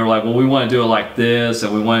 So they're like, well, we want to do it like this,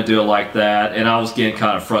 and we want to do it like that. And I was getting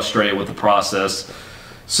kind of frustrated with the process.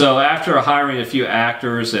 So after hiring a few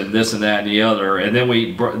actors and this and that and the other, and then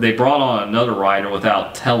they brought on another writer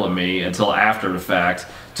without telling me until after the fact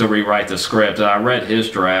to rewrite the script. And I read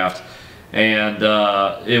his draft, and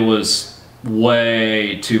it was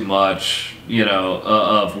way too much, you know,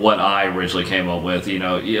 of what I originally came up with. You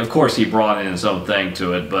know, of course he brought in his own thing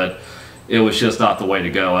to it, but it was just not the way to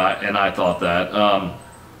go. And I thought that.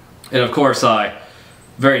 And of course I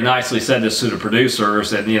very nicely said this to the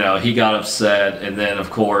producers, and you know, he got upset, and then of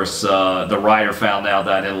course the writer found out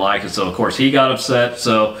that I didn't like it, so of course he got upset.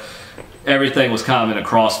 So everything was kind of in the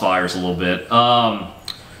crossfires a little bit.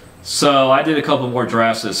 So I did a couple more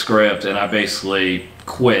drafts of the script, and I basically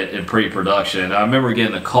quit in pre-production. I remember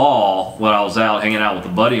getting a call when I was out hanging out with a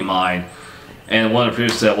buddy of mine, and one of the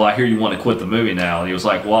producers said, well, I hear you want to quit the movie now. And he was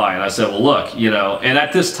like, why? And I said, well, look, you know, and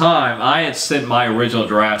at this time I had sent my original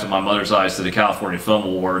draft of My Mother's Eyes to the California Film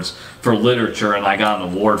Awards for literature, and I got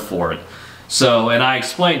an award for it. So, and I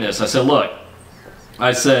explained this. I said, look,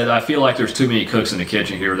 I said, I feel like there's too many cooks in the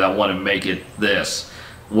kitchen here that want to make it this,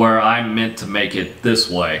 where I'm meant to make it this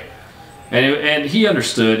way. And he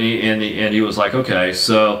understood, and he was like, okay.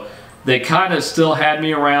 So they kind of still had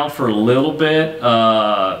me around for a little bit.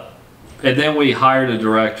 And then we hired a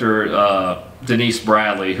director, Denise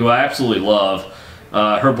Bradley, who I absolutely love.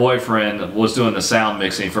 Her boyfriend was doing the sound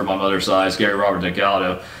mixing for My Mother's Eyes, Gary Robert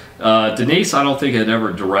Delgado. Denise, I don't think had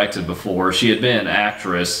ever directed before. She had been an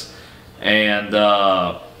actress, and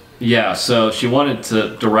yeah, so she wanted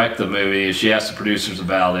to direct the movie. She asked the producers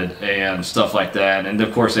about it and stuff like that. And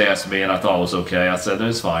of course they asked me, and I thought it was okay. I said,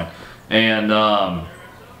 it's fine. And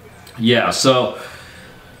yeah, so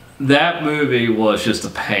that movie was just a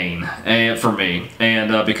pain for me.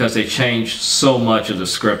 And because they changed so much of the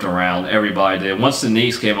script around, everybody did. Once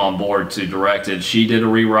Denise came on board to direct it, she did a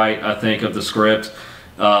rewrite, I think, of the script.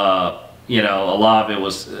 You know, a lot of it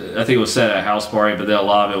was, I think it was set at a house party, but then a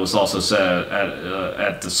lot of it was also set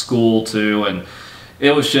at the school too. And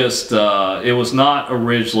it was just, it was not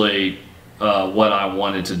originally what I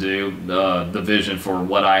wanted to do, the vision for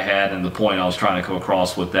what I had and the point I was trying to come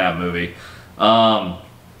across with that movie.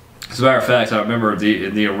 As a matter of fact, I remember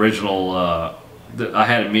the original, I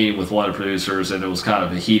had a meeting with one of the producers, and it was kind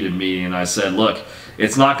of a heated meeting, and I said, look,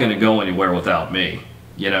 it's not going to go anywhere without me.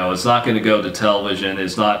 You know, it's not going to go to television.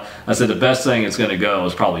 It's not, I said, the best thing it's going to go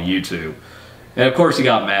is probably YouTube. And of course he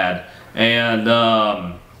got mad. And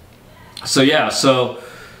so yeah, so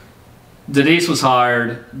Denise was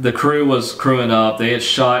hired. The crew was crewing up. They had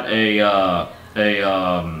shot a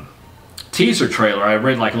teaser trailer. I had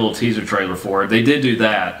written like a little teaser trailer for it. They did do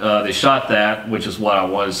that. They shot that, which is what I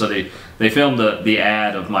wanted. So they filmed the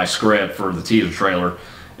ad of my script for the teaser trailer.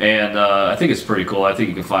 And I think it's pretty cool. I think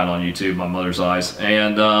you can find it on YouTube, My Mother's Eyes.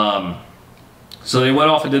 And so they went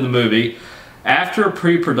off and did the movie. After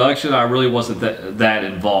pre-production, I really wasn't that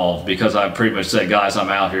involved, because I pretty much said, guys, I'm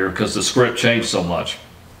out here, because the script changed so much.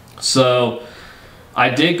 So I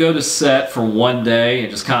did go to set for one day and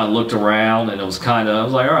just kind of looked around, and it was kind of, I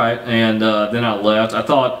was like, all right. And then I left.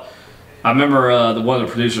 I remember one of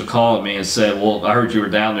the producers calling me and said, well, I heard you were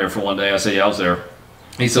down there for one day. I said, yeah, I was there.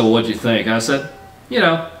 He said, well, what'd you think? And I said, you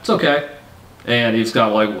know, it's okay. And he was kind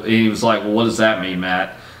of like, well, what does that mean,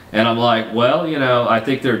 Matt? And I'm like, well, you know, I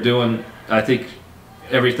think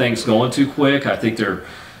everything's going too quick. I think they're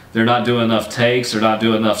not doing enough takes. They're not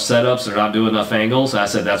doing enough setups. They're not doing enough angles. And I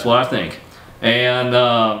said, that's what I think.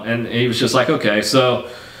 And he was just like, okay. So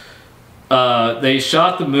they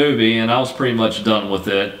shot the movie, and I was pretty much done with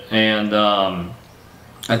it. And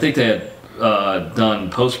I think they had done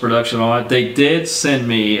post-production on it. They did send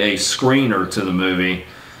me a screener to the movie,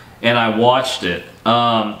 and I watched it,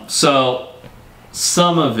 So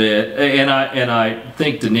some of it, and I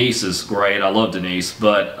think Denise is great. I love Denise,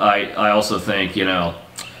 but I also think, you know,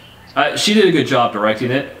 she did a good job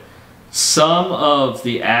directing it. Some of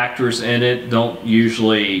the actors in it don't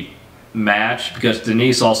usually match because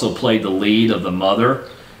Denise also played the lead of the mother,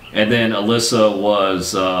 and then Alyssa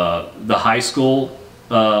was the high school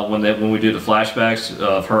when we do the flashbacks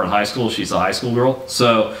of her in high school. She's a high school girl.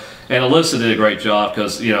 So, and Alyssa did a great job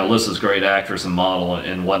because, you know, Alyssa's a great actress and model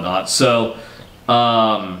and whatnot. So,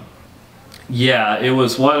 yeah, it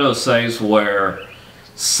was one of those things where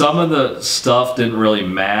some of the stuff didn't really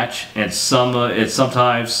match, and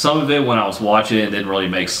sometimes some of it when I was watching it didn't really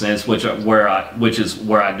make sense, which is where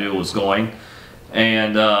I knew it was going,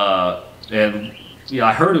 and yeah,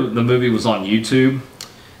 I heard the movie was on YouTube,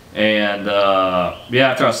 and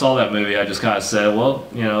yeah, after I saw that movie, I just kind of said, well,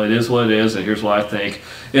 you know, it is what it is, and here's what I think.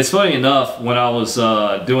 It's funny enough, when I was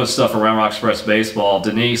doing stuff around Rock Express Baseball,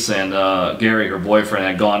 Denise and Gary, her boyfriend,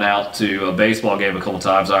 had gone out to a baseball game a couple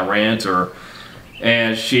times. I ran into her,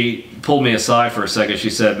 and she pulled me aside for a second.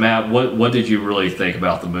 She said, Matt, what did you really think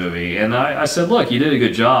about the movie? And I said, look, you did a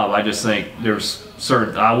good job. I just think there's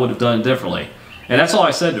certain, I would have done it differently. And that's all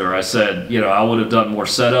I said to her. I said, you know, I would have done more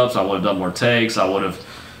setups. I would have done more takes. I would have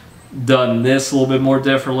done this a little bit more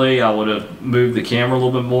differently. I would have moved the camera a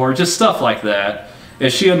little bit more. Just stuff like that.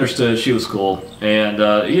 And she understood. She was cool. And,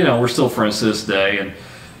 you know, we're still friends to this day. And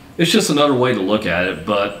it's just another way to look at it.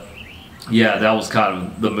 But yeah, that was kind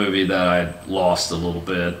of the movie that I lost a little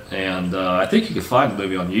bit, and I think you can find the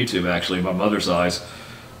movie on YouTube, actually, My Mother's Eyes.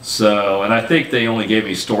 So, and I think they only gave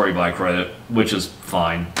me story by credit, which is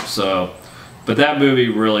fine. So, but that movie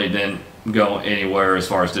really didn't go anywhere as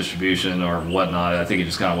far as distribution or whatnot. I think it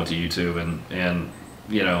just kind of went to YouTube, and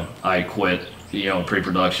you know, I quit, you know,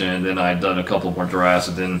 pre-production, and then I'd done a couple more drafts,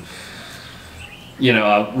 and then, you know,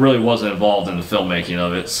 I really wasn't involved in the filmmaking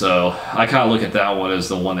of it, so I kind of look at that one as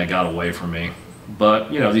the one that got away from me.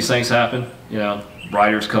 But, you know, these things happen. You know,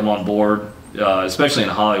 writers come on board, especially in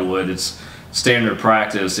Hollywood. It's standard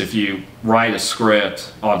practice if you write a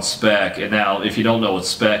script on spec, and now if you don't know what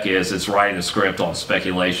spec is, it's writing a script on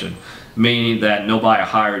speculation, meaning that nobody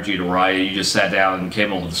hired you to write it, you just sat down and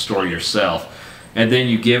came up with the story yourself. And then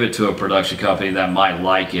you give it to a production company that might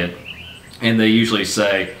like it, and they usually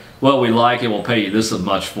say, well, we like it, we'll pay you this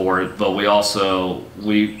much for it, but we want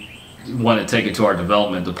to take it to our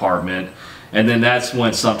development department. And then that's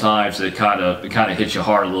when sometimes it kind of hits you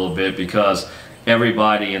hard a little bit, because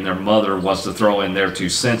everybody and their mother wants to throw in their 2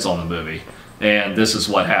 cents on the movie. And this is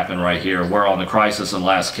what happened right here. Where on The Crisis and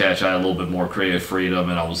Last Catch, I had a little bit more creative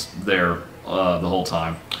freedom, and I was there the whole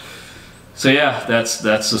time. So yeah, that's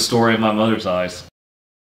the story of My Mother's Eyes.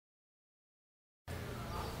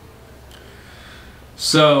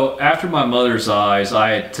 So after My Mother's Eyes, I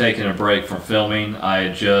had taken a break from filming. I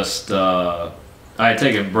had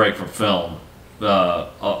taken a break from film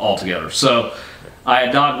altogether. So I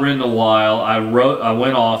had not written in a while. I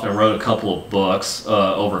went off and wrote a couple of books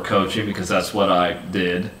over coaching, because that's what I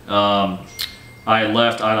did. I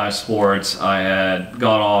left INI Sports. I had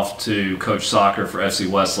gone off to coach soccer for FC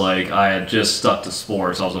Westlake. I had just stuck to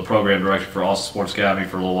sports. I was a program director for Austin Sports Academy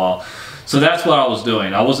for a little while. So that's what I was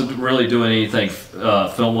doing. I wasn't really doing anything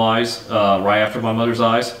film-wise right after My Mother's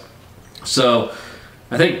Eyes. So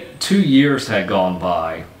I think 2 years had gone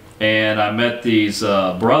by, and I met these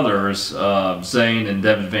brothers, Zane and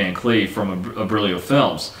Devin Van Cleef from Abrilio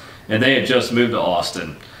Films, and they had just moved to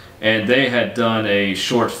Austin. And they had done a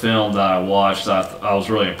short film that I watched. I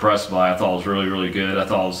was really impressed by. I thought it was really, really good. I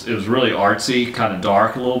thought it was really artsy, kind of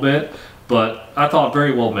dark a little bit, but I thought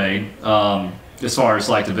very well made. As far as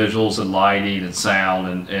like the visuals and lighting and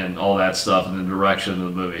sound and all that stuff, and the direction of the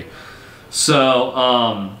movie. So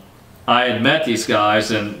I had met these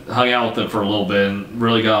guys and hung out with them for a little bit and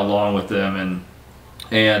really got along with them,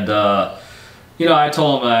 and you know, I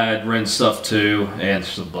told them I had written stuff too, and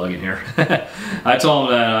there's a bug in here. I told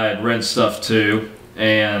them that I had written stuff too,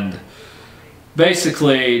 and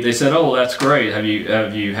basically they said, oh, well, that's great. Have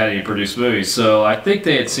you had any produced movies? So I think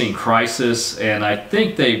they had seen Crisis, and I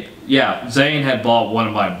think Zane had bought one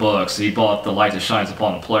of my books. He bought The Light That Shines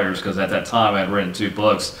Upon the Players, because at that time I had written 2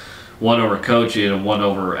 books, one over coaching and one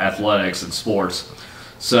over athletics and sports.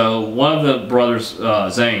 So one of the brothers,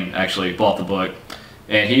 Zane, actually bought the book,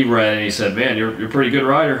 and he read it, and he said, man, you're a pretty good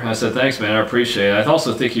writer. I said, thanks, man, I appreciate it. I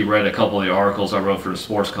also think he read a couple of the articles I wrote for the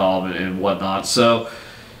sports column and whatnot. So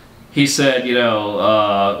he said, you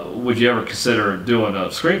know, would you ever consider doing a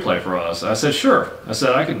screenplay for us? I said, sure. I said,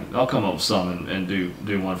 I'll come up with some and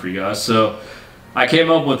do one for you guys. So I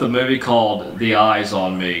came up with a movie called The Eyes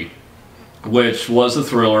on Me, which was a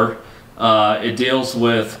thriller. It deals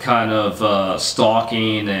with kind of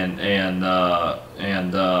stalking and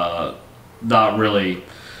not really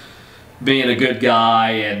being a good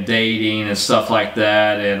guy and dating and stuff like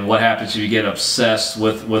that, and what happens if you get obsessed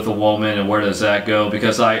with a woman and where does that go.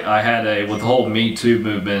 Because I had with the whole Me Too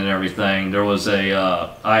movement and everything, there was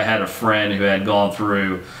I had a friend who had gone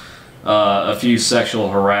through a few sexual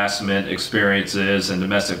harassment experiences and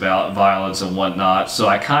domestic violence and whatnot, so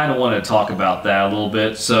I kind of want to talk about that a little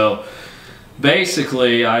bit. So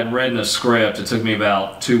basically, I'd written a script. It took me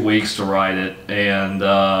about 2 weeks to write it, and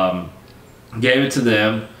gave it to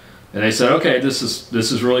them. And they said, okay, this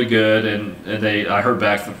is really good. And I heard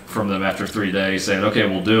back from them after 3 days saying, okay,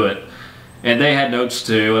 we'll do it. And they had notes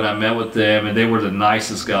too, and I met with them, and they were the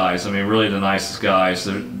nicest guys. I mean, really the nicest guys.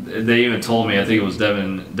 They even told me, I think it was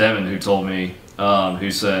Devin who told me, who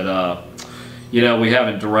said, you know, we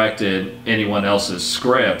haven't directed anyone else's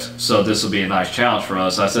script, so this will be a nice challenge for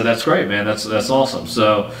us. I said, that's great, man. That's awesome.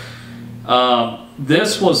 So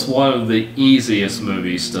this was one of the easiest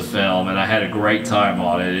movies to film, and I had a great time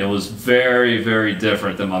on it. It was very, very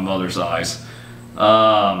different than My Mother's Eyes.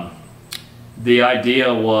 The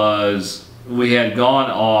idea was we had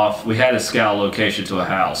a scout location to a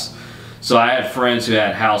house. So I had friends who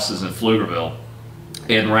had houses in Pflugerville,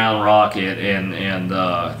 in Round Rock, and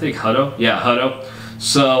I think Hutto. Yeah, Hutto.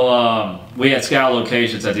 So we had scout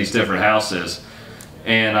locations at these different houses.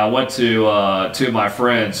 And I went to two of my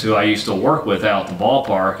friends who I used to work with out at the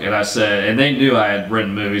ballpark, and I said, and they knew I had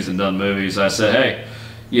written movies and done movies. I said, hey,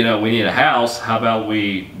 you know, we need a house. How about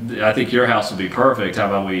I think your house would be perfect. How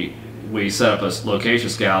about we set up a location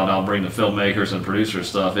scout, and I'll bring the filmmakers and producers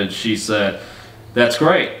stuff. And she said, that's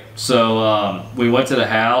great. So we went to the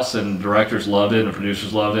house, and directors loved it, and the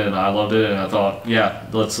producers loved it, and I loved it, and I thought, yeah,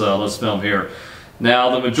 let's film here.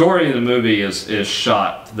 Now, the majority of the movie is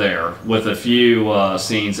shot there, with a few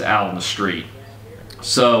scenes out in the street.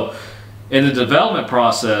 So, in the development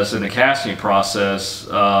process, in the casting process,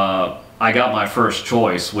 I got my first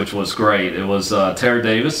choice, which was great. It was Tara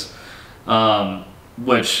Davis,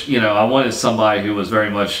 which, you know, I wanted somebody who was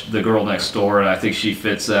very much the girl next door, and I think she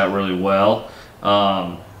fits that really well.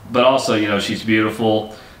 But also, you know, she's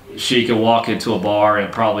beautiful. She can walk into a bar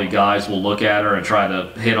and probably guys will look at her and try to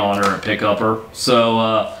hit on her and pick up her. So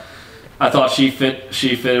I thought she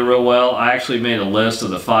fitted real well. I actually made a list of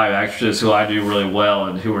the 5 actresses who I knew really well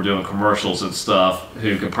and who were doing commercials and stuff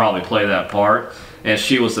who could probably play that part, and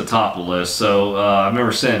she was the top of the list. So I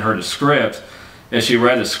remember sending her the script, and she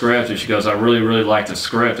read the script and she goes, I really, really like the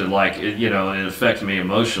script, and like it, you know, it affected me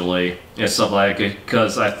emotionally and stuff like it,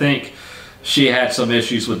 because I think she had some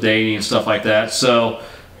issues with dating and stuff like that. So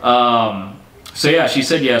so yeah, she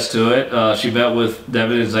said yes to it. She met with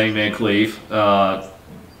Devin and Zane Van Cleef.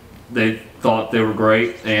 They thought they were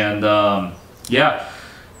great, and yeah.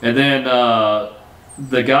 And then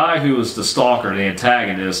the guy who was the stalker, the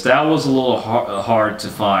antagonist, that was a little hard to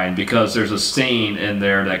find, because there's a scene in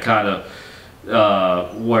there that kind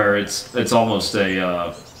of where it's almost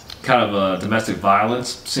a kind of a domestic violence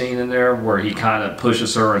scene in there, where he kind of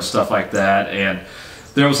pushes her and stuff like that. And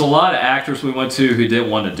there was a lot of actors we went to who didn't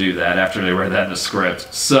want to do that after they read that in the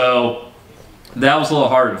script. So that was a little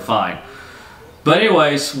harder to find. But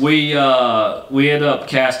anyways, we ended up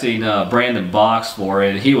casting Brandon Box for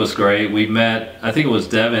it. He was great. We met, I think it was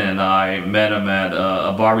Devin and I met him at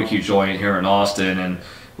a barbecue joint here in Austin, and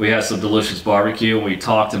we had some delicious barbecue, and we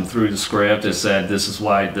talked him through the script and said, this is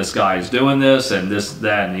why this guy is doing this, and this,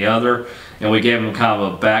 that, and the other. And we gave him kind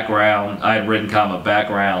of a background. I had written kind of a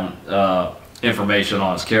background information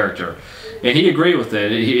on his character, and he agreed with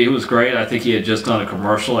it. He was great. I think he had just done a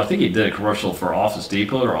commercial. I think he did a commercial for Office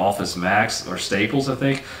Depot or Office Max or Staples. I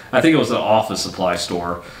think it was an office supply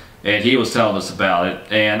store, and he was telling us about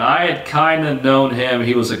it. And I had kind of known him.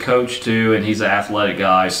 He was a coach too, and he's an athletic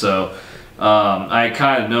guy, so I had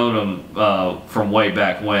kind of known him from way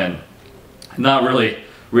back when. Not really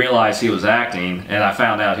realized he was acting, and I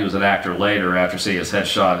found out he was an actor later after seeing his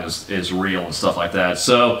headshot is real and stuff like that.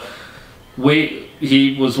 So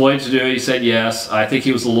he was willing to do it. He said yes. I think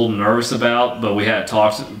he was a little nervous but we had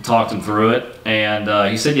talked him through it, and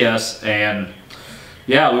he said yes. And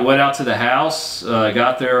yeah, we went out to the house,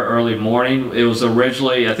 got there early morning. It was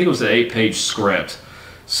originally, I think it was an 8-page script.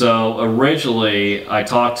 So originally I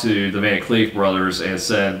talked to the Van Cleef brothers and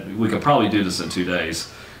said we could probably do this in 2 days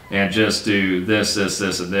and just do this, this,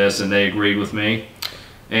 this, and this, and they agreed with me.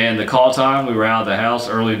 And the call time, we were out of the house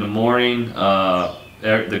early in the morning.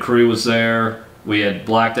 The crew was there. We had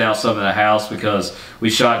blacked out some of the house because we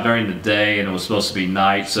shot during the day and it was supposed to be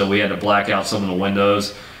night, so we had to black out some of the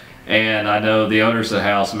windows. And I know the owners of the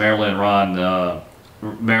house, Marilyn and Ron,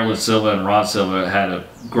 Marilyn Silva and Ron Silva had a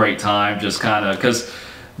great time, just kind of because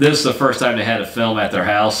this is the first time they had a film at their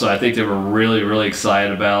house, so I think they were really, really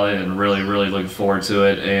excited about it and really, really looking forward to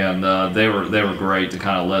it. And they were great to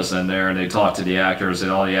kind of listen there, and they talked to the actors, and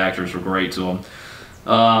all the actors were great to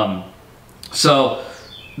them. So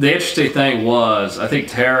the interesting thing was, I think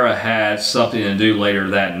Tara had something to do later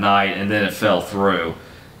that night, and then it fell through.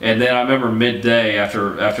 And then I remember midday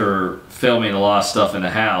after filming a lot of stuff in the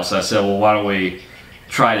house, I said, well, why don't we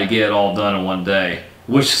try to get it all done in one day,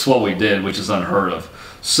 which is what we did, which is unheard of.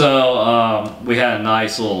 So we had a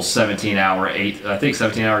nice little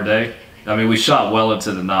 17-hour day. I mean, we shot well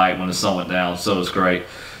into the night when the sun went down, so it was great.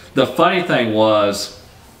 The funny thing was,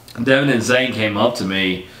 Devin and Zane came up to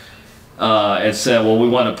me and said, well, we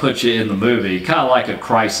want to put you in the movie, kind of like a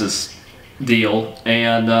crisis deal.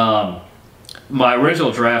 And my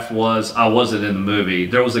original draft was I wasn't in the movie.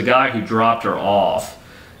 There was a guy who dropped her off,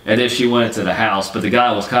 and then she went into the house, but the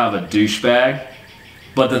guy was kind of a douchebag.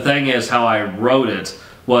 But the thing is, how I wrote it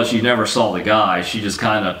was you never saw the guy. She just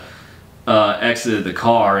kind of exited the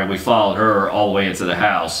car, and we followed her all the way into the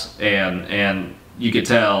house. And you could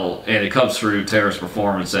tell, and it comes through Tara's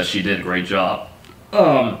performance, that she did a great job.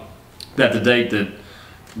 That the date didn't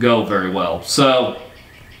go very well. So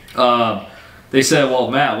they said,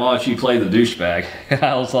 well, Matt, why don't you play the douchebag? And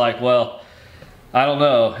I was like, well, I don't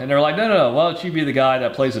know. And they're like, no, why don't you be the guy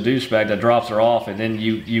that plays the douchebag that drops her off, and then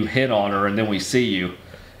you hit on her, and then we see you.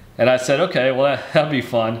 And I said, okay, well, that'd be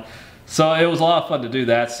fun. So it was a lot of fun to do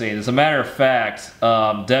that scene. As a matter of fact,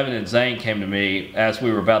 Devin and Zane came to me as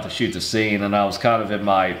we were about to shoot the scene, and I was kind of in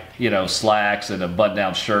my, slacks and a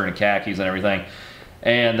button-down shirt and khakis and everything.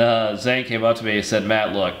 And Zane came up to me and said,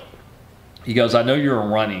 Matt, look, he goes, I know you're a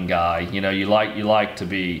running guy. You like to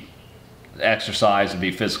be exercise and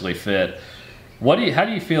be physically fit. How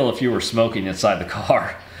do you feel if you were smoking inside the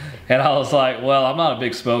car? And I was like, well, I'm not a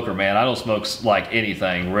big smoker, man. I don't smoke like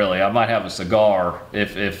anything, really. I might have a cigar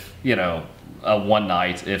if one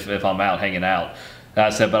night if I'm out hanging out. And I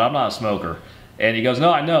said, but I'm not a smoker. And he goes,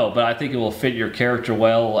 no, I know, but I think it will fit your character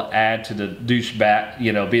well. It will add to the douchebag,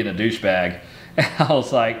 being a douchebag. And I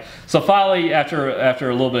was like, so finally, after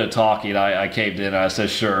a little bit of talking, I caved in and I said,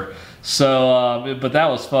 sure. So, but that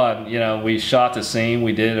was fun. We shot the scene.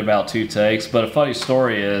 We did it in about 2 takes. But a funny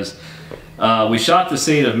story is, we shot the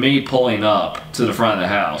scene of me pulling up to the front of the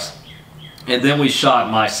house. And then we shot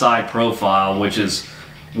my side profile, which is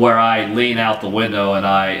where I lean out the window and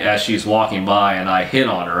as she's walking by, and I hit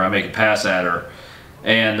on her. I make a pass at her.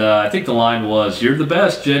 And I think the line was, "You're the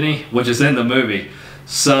best, Jenny," which is in the movie.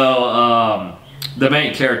 So the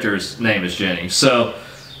main character's name is Jenny. So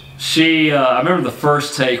I remember the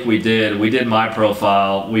first take we did my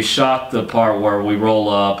profile. We shot the part where we roll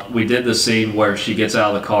up. We did the scene where she gets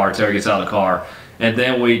out of the car, Tara gets out of the car. And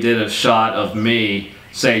then we did a shot of me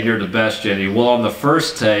saying, "You're the best, Jenny." Well, on the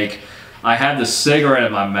first take, I had the cigarette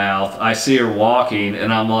in my mouth. I see her walking,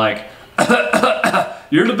 and I'm like,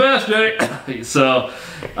 "You're the best, Jenny." So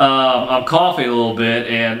I'm coughing a little bit,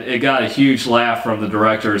 and it got a huge laugh from the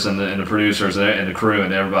directors and the producers and the crew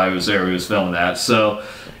and everybody who was there who was filming that. So,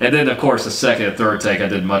 and then of course the second and third take I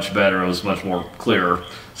did much better. It was much more clearer.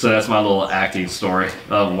 So that's my little acting story,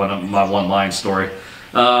 my one-line story.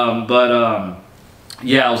 Yeah,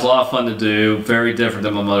 it was a lot of fun to do. Very different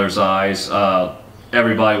than My Mother's Eyes.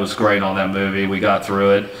 Everybody was great on that movie. We got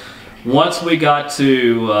through it. Once we got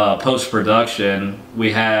to post-production,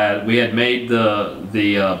 we had made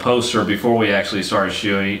the poster before we actually started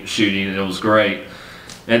shooting, and it was great.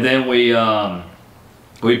 And then we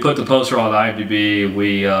put the poster on IMDb.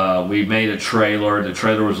 We made a trailer. The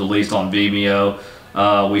trailer was released on Vimeo.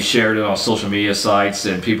 We shared it on social media sites,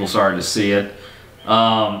 and people started to see it.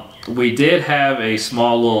 We did have a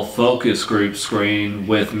small little focus group screen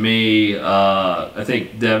with me. I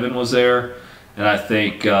think Devin was there, and I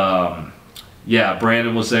think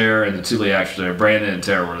Brandon was there, and the 2 lead actors were there. Brandon and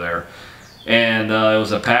Tara were there, and it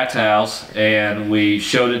was a packed house, and we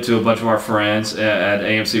showed it to a bunch of our friends at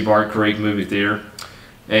AMC Barton Creek Movie Theater.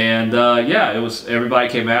 And it was. Everybody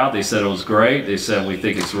came out. They said it was great. They said we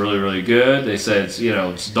think it's really, really good. They said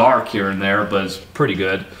it's dark here and there, but it's pretty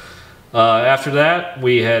good. After that,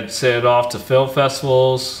 we had sent it off to film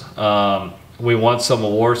festivals. We won some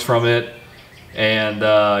awards from it, and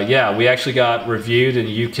we actually got reviewed in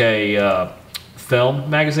UK Film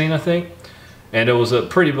magazine, I think, and it was a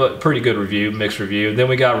pretty good review, mixed review. Then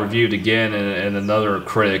we got reviewed again in another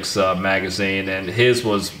critics magazine, and his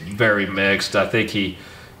was very mixed. I think he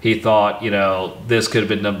thought this could have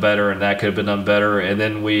been done better and that could have been done better. And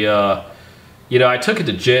then we I took it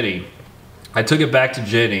to Jenny. I took it back to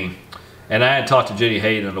Jenny. And I had talked to Jenny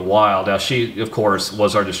Hayden in a while. Now, she, of course,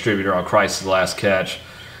 was our distributor on Christ's Last Catch.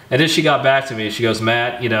 And then she got back to me. She goes,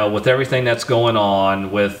 Matt, with everything that's going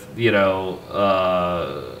on, with, we're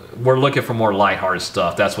looking for more lighthearted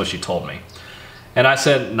stuff. That's what she told me. And I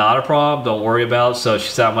said, not a problem. Don't worry about it. So she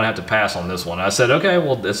said, I'm going to have to pass on this one. I said, okay,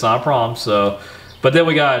 well, it's not a problem. So, but then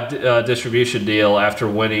we got a distribution deal after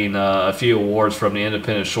winning a few awards from the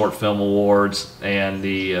Independent Short Film Awards and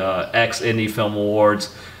the X-Indie Film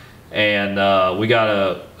Awards. And we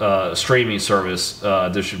got a streaming service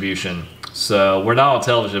distribution. So we're not on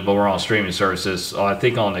television, but we're on streaming services. I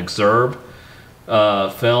think on Exurb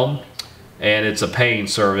Film. And it's a paying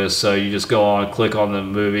service, so you just go on, click on the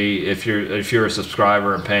movie. If you're a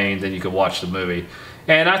subscriber and paying, then you can watch the movie.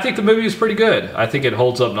 And I think the movie is pretty good. I think it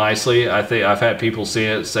holds up nicely. I think I've had people see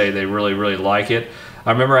it say they really, really like it.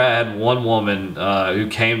 I remember I had one woman who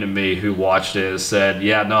came to me who watched it and said,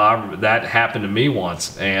 "Yeah, no, that happened to me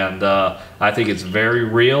once, and I think it's very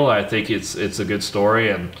real. I think it's a good story,"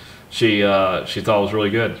 and she thought it was really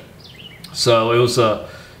good. So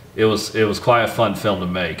it was quite a fun film to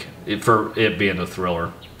make, for it being a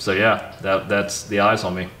thriller. So yeah, that's The Eyes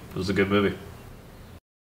on Me. It was a good movie.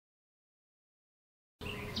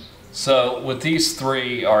 So with these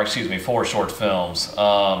four short films,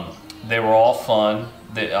 they were all fun.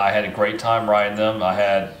 I had a great time writing them.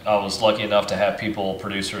 I was lucky enough to have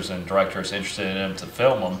producers and directors interested in them to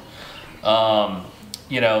film them.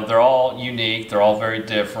 They're all unique. They're all very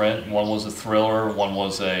different. One was a thriller, one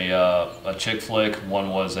was a chick flick, one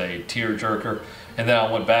was a tearjerker, and then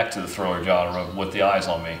I went back to the thriller genre with The Eyes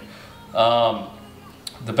on Me.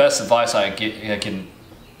 The best advice I can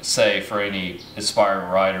say for any aspiring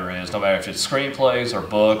writer is, no matter if it's screenplays or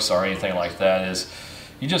books or anything like that, is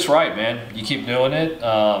you just write, man. You keep doing it.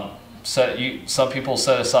 Some people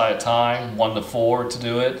set aside a time, 1 to 4, to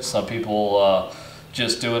do it. Some people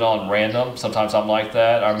just do it on random. Sometimes I'm like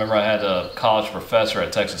that. I remember I had a college professor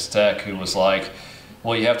at Texas Tech who was like,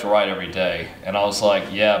 well, you have to write every day. And I was like,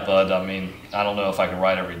 yeah, bud, I mean, I don't know if I can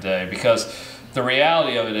write every day, because the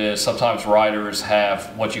reality of it is sometimes writers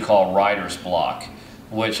have what you call writer's block,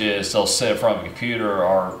 which is they'll sit in front of a computer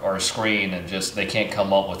or a screen and just, they can't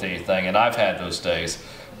come up with anything. And I've had those days.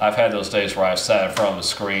 I've had those days where I've sat in front of a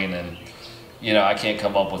screen and I can't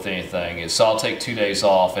come up with anything. So I'll take 2 days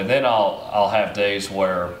off, and then I'll have days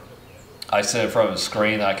where I sit in front of a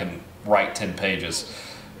screen and I can write 10 pages.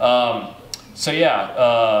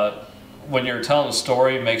 When you're telling a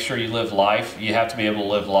story, make sure you live life. You have to be able to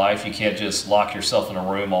live life. You can't just lock yourself in a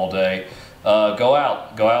room all day. Go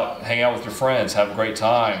out, hang out with your friends, have a great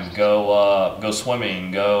time. Go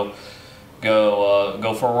swimming. Go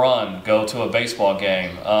for a run, go to a baseball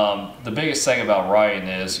game. The biggest thing about writing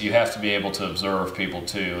is you have to be able to observe people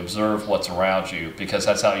too, observe what's around you, because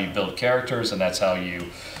that's how you build characters and that's how you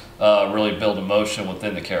really build emotion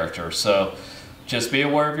within the character. So just be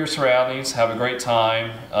aware of your surroundings, have a great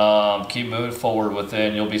time, keep moving forward with it,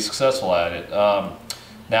 and you'll be successful at it.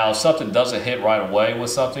 Now, if something doesn't hit right away with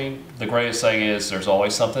something, the greatest thing is there's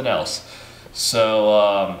always something else.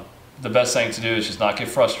 So the best thing to do is just not get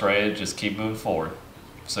frustrated, just keep moving forward.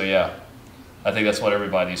 So yeah, I think that's what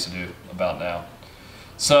everybody needs to do about now.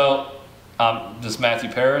 So this is Matthew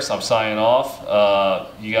Paris. I'm signing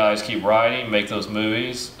off. You guys keep writing, make those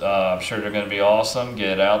movies. I'm sure they're going to be awesome. Get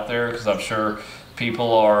it out there, because I'm sure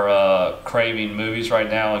people are craving movies right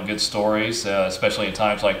now and good stories, especially in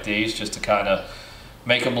times like these, just to kind of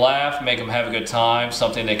make them laugh, make them have a good time,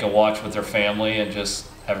 something they can watch with their family and just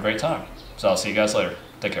have a great time. So I'll see you guys later.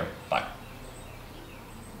 Take care. Bye.